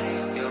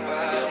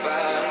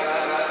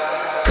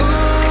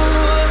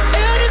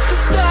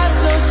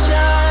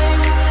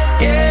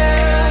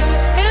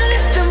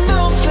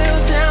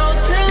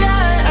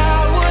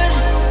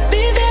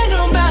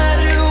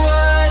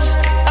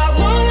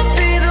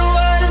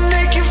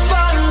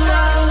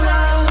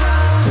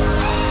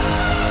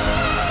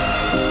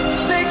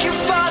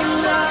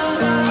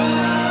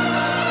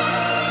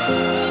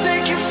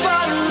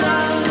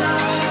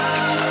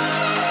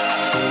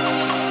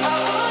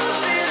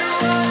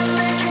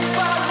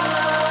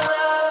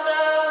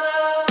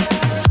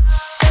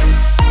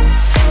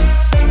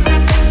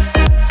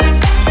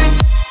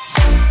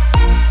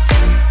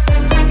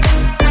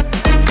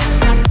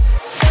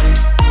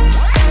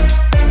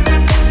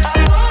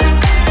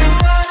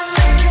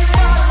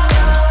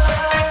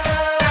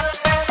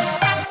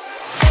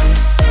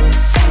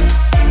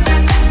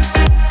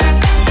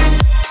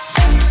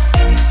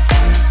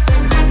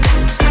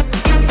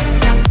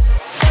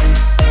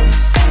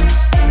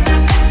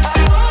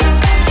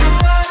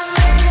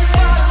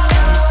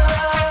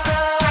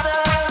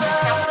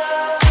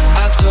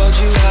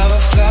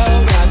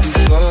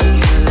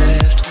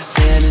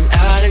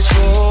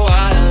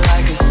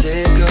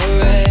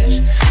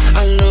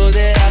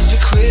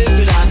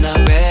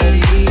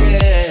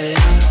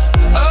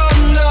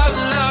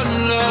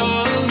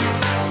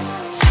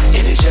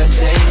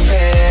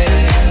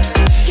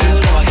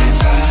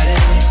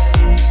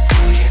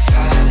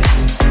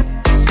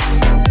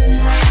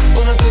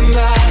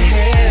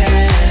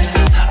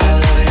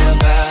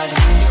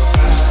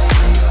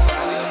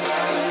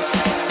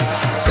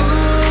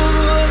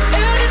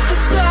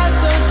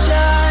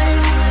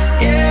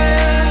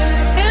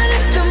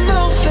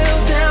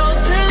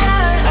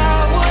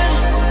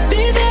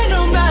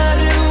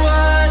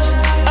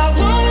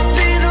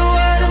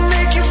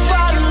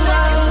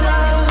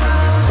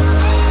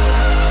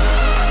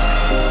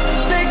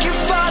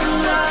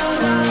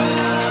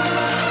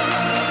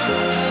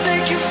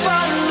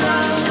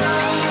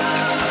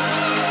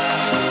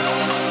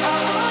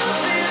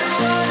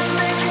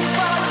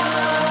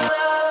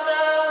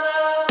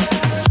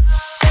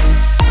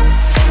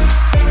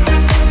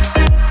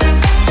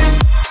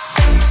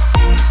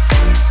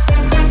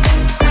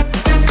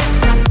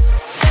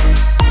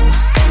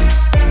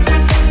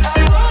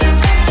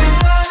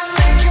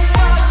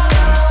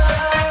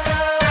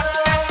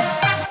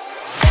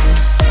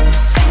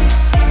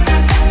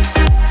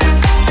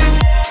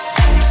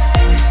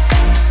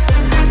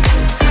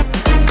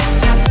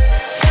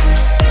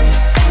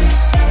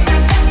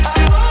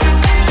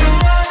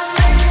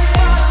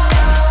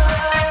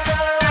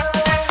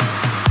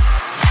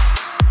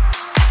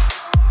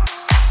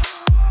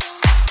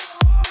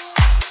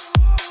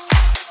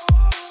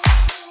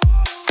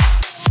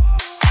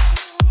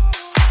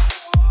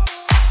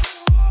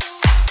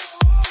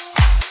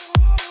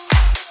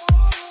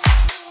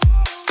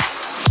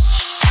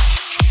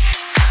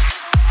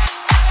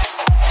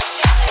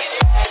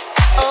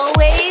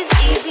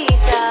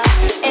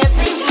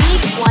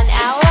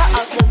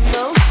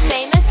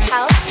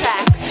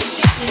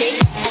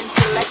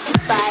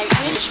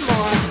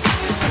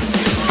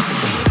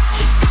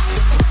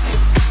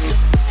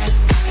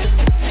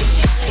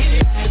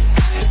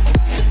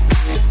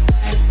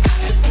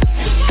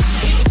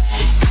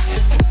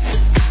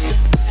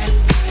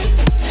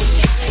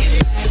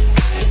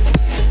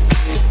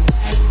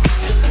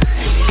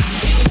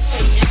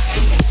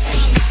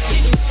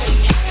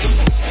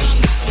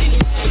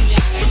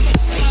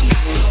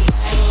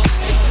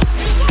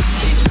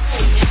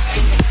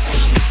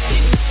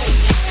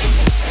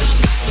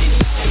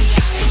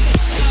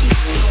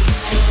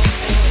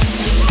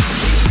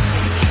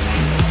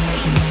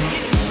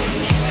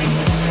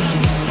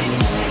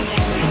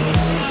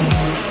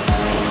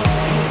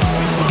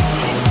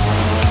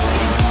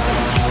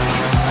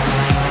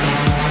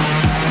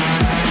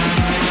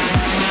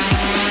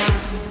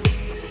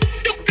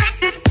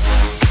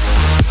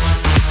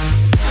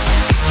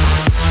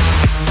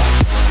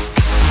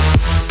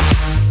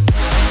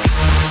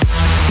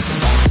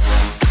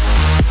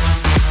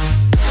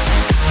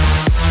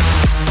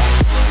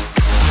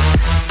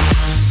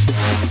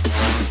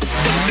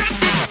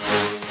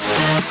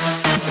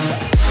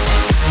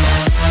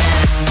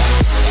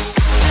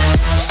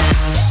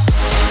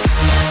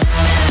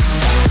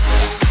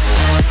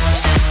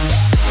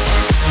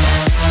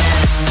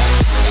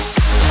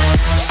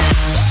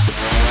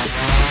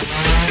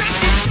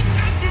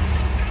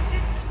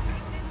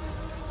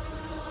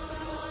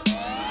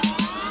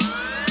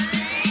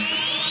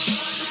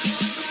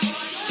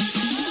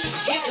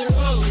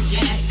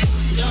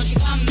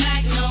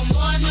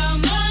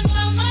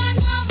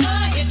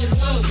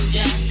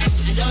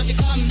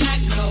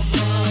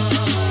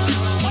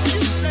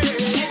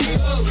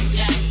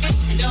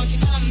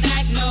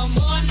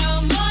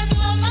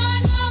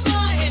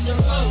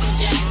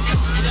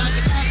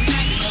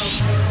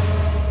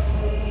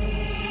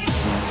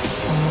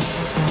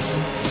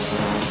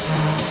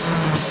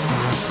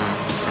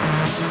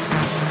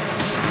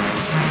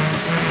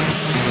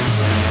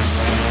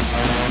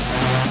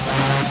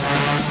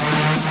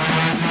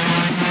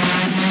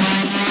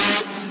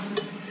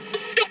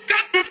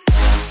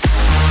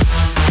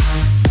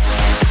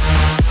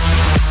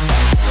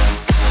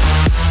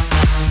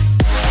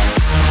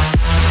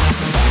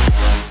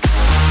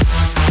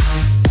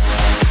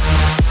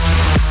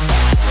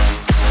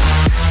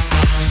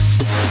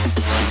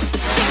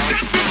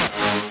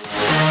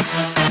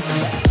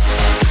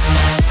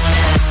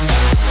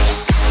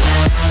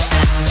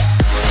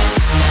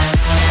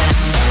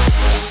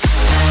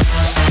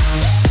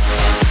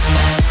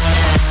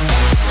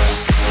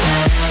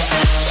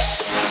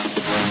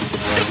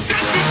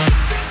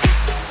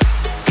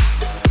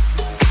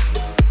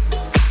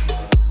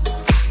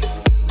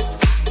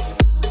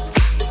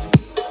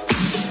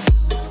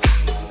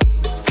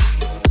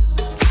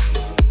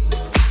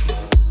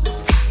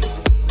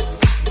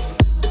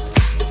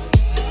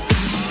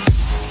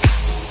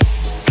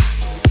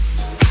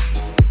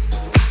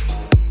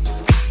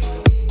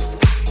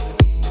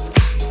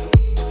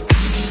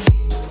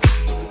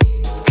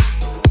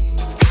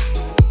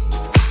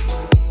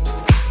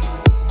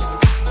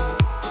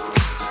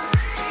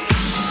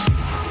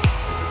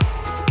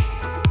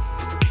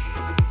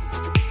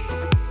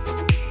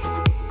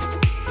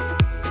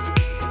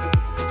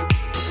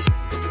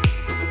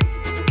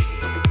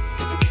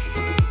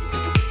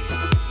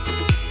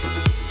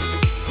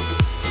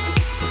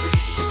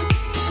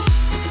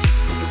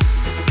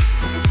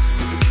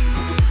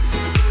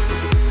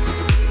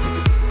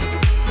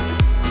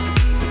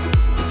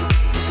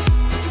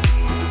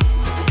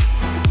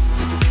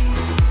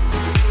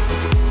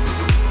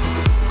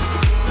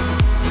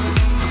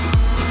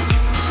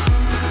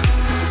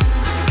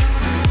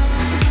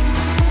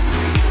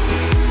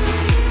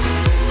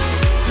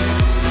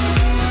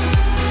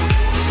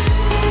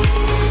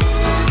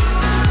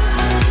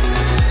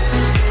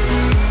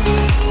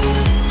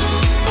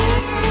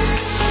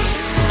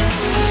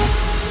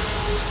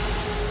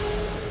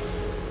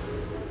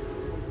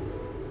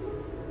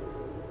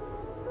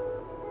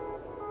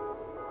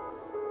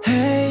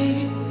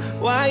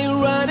 why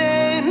you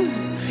running?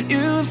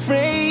 You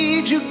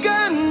afraid you're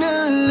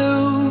gonna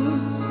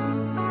lose?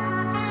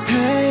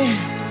 Hey,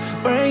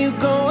 where you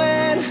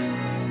going?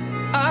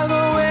 I'll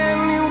go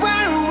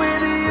anywhere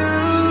with you.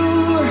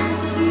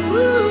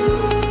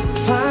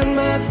 Find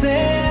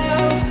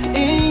myself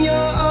in your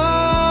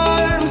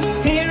arms.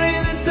 Here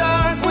in the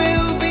dark,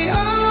 we'll be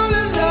all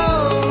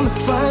alone.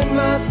 Find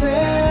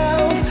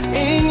myself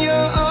in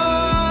your arms.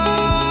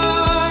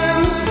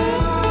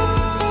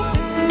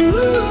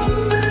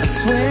 I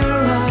swear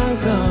I'll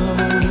go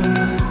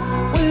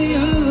with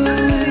you.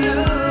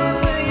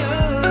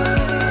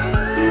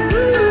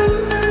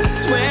 I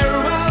swear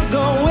I'll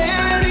go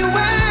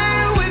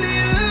anywhere with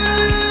you.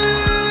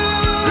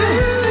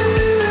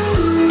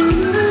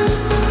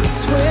 I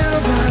swear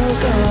I'll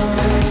go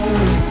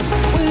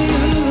with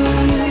you.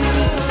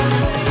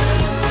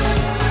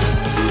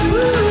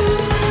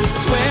 I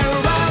swear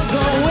I'll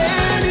go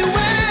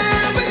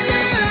anywhere with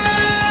you.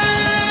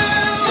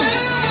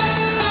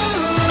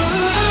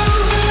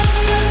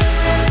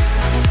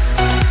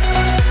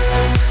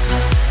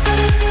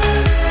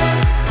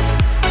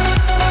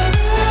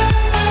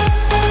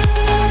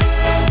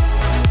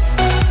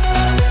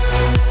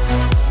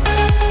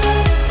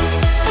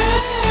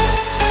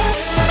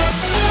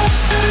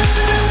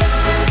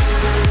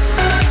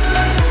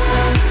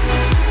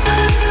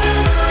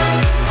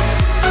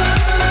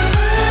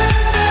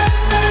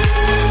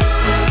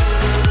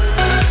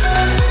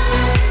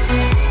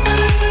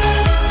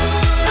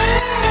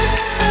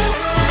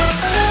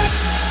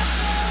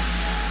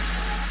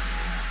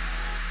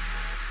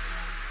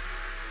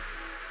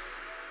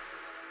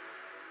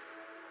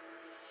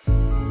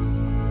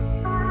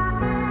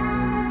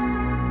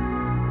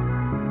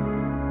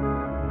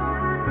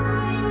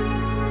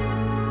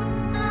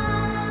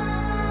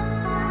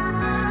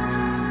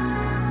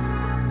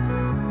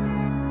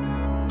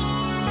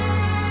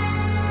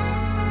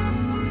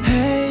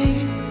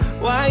 Hey,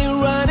 why you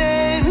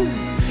running?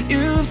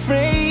 You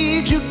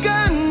afraid you're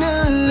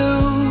gonna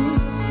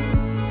lose?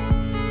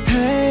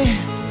 Hey,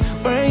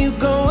 where you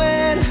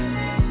going?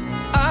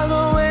 I'll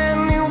go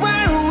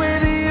anywhere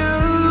with you.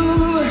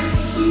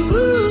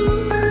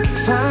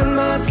 Find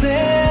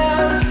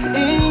myself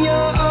in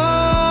your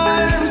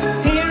arms.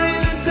 Here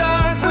in the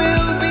dark,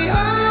 we'll be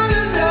all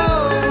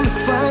alone.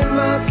 Find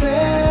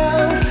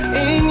myself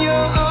in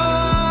your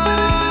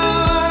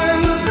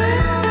arms.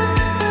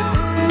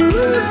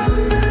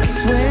 I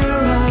swear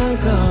I'll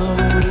go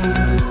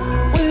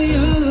with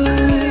you.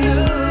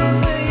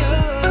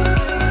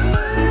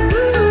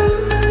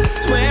 I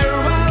swear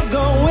I'll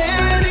go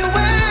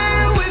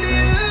anywhere with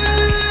you.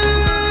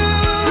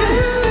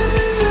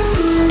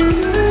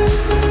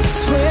 I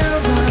swear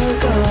I'll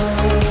go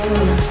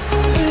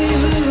with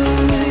you.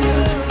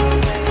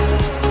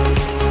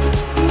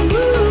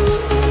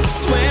 I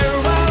swear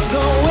I'll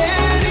go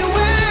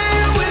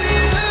anywhere with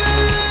you.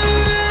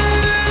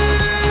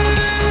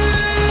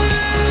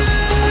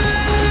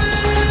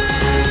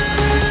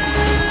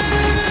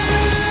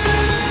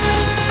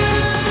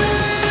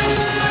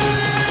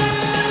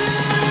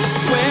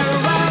 Swear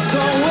I'll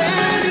go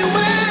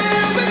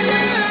anywhere with you.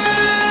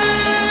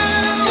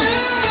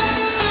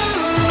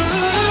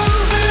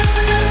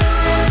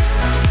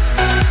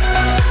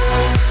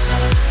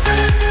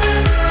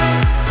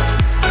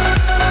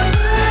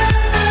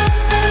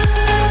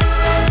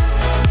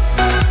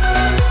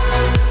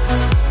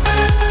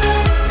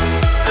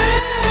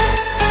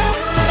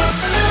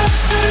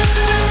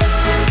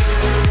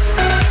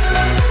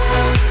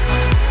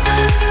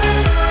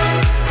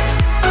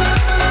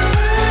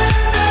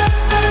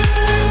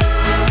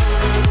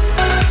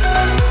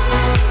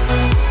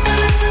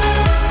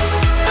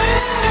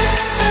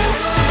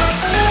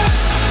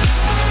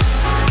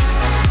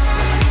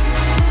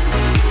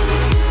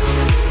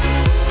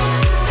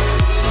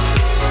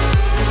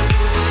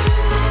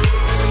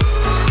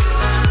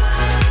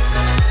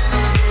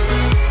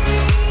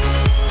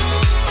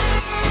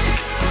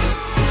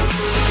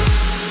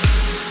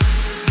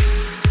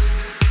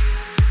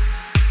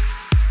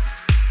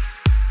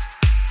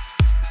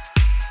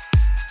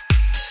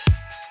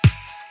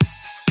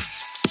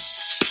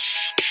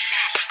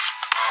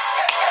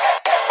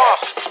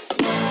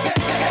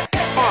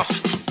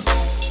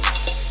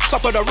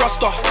 Top of the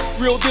roster,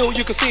 real deal,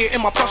 you can see it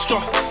in my posture.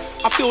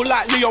 I feel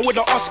like Leo with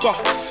the Oscar.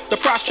 The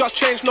price just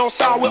changed, no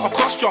sound with a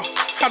cost ya.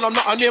 And I'm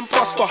not an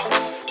imposter.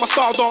 My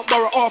style don't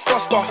borrow or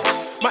foster.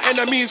 My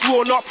enemies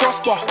will not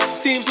prosper.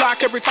 Seems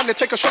like every time they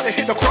take a shot, they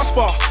hit the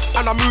crossbar.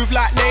 And I move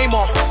like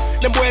Neymar.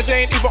 Them boys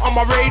ain't even on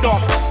my radar.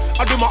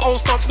 I do my own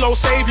stunts, no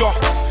savior.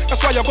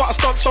 That's why you got a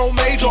stunt so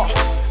major.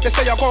 They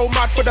say I go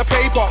mad for the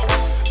paper.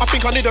 I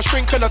think I need a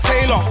shrink and a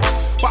tailor.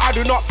 But I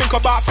do not think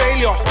about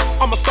failure.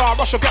 I'm a star,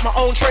 I should get my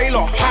own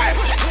trailer. Hype.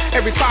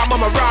 Every time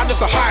I'm around, it's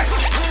a hype.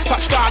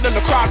 Touchdown and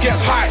the crowd gets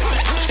hype.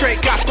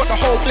 Straight gas, got the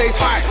whole place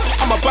hype.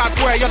 I'm a bad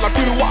boy and I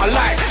do what I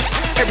like.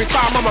 Every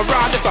time I'm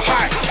around, it's a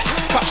hype.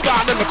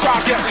 Touchdown and the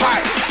crowd gets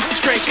hype.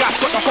 Straight gas,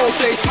 got the whole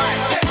place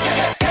hype.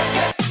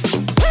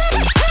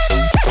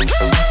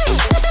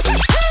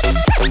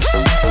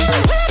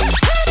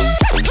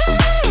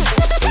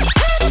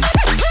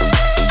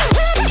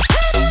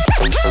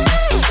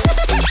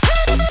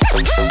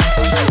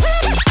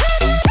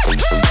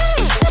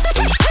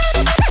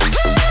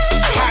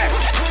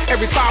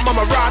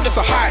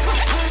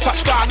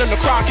 Touchdown and the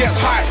crowd gets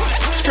high.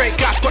 Straight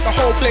gas, got the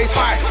whole place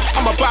high.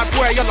 I'm a bad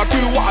boy and I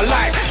do what I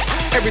like.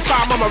 Every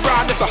time I'm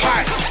around, it's a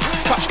high.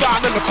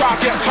 Touchdown and the crowd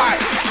gets high.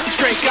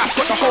 Straight gas,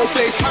 got the whole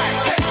place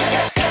high.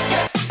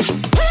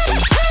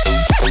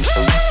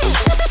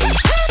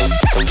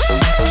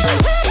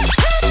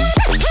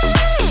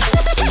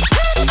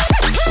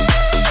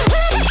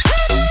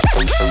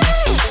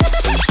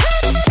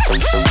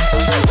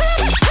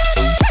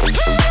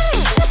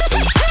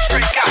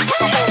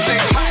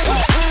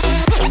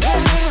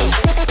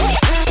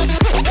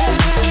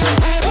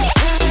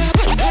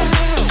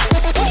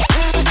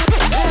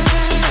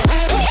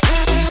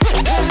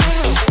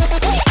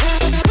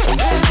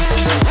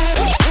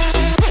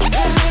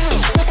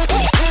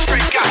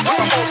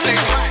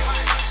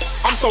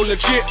 So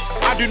legit,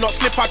 I do not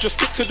slip, I just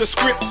stick to the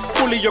script.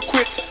 Fully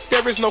equipped,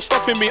 there is no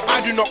stopping me,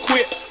 I do not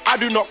quit, I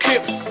do not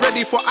kip.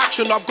 Ready for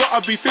action, I've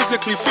gotta be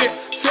physically fit.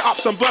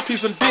 Sit-ups and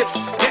burpees and dips,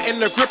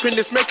 getting the grip and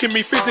it's making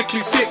me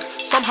physically sick.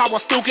 Somehow I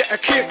still get a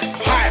kick,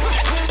 high.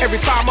 Every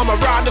time I'm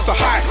around, it's a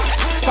high.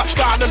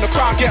 Touchdown and the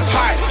crowd gets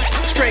high.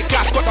 Straight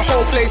gas, got the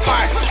whole place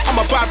high.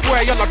 I'm a bad boy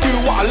and I do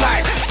what I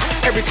like.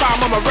 Every time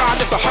I'm around,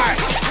 it's a high.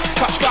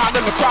 Touchdown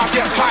and the crowd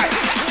gets high.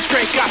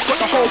 Straight gas, got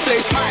the whole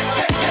place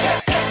high.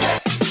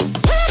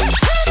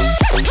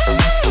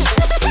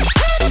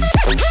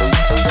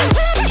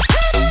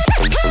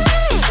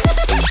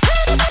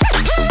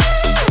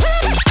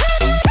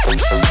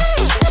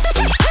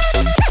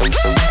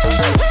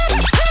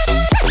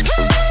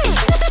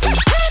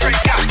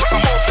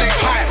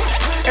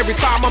 Every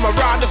time I'm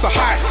around, it's a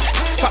high.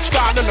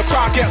 Touchdown and the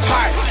crowd gets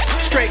high.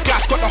 Straight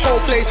gas, got the whole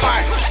place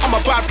high. I'm a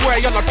bad boy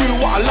and I do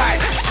what I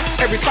like.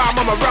 Every time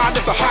I'm around,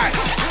 it's a high.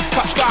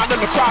 Touchdown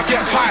and the crowd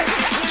gets high.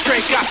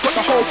 Straight gas, got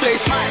the whole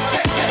place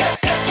high.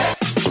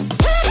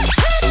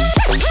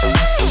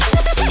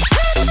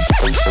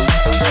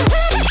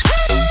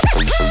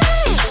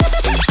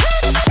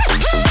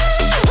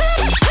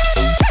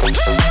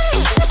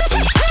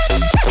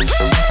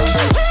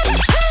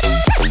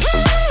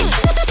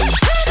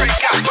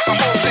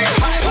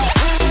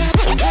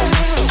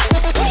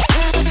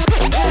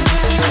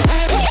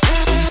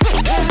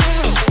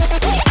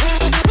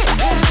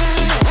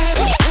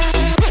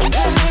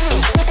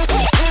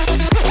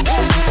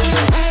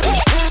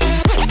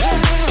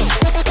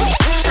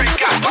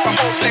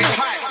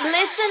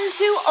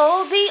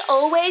 All the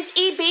Always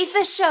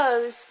Ibiza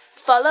shows.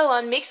 Follow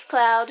on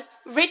Mixcloud,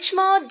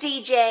 Richmore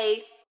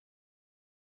DJ.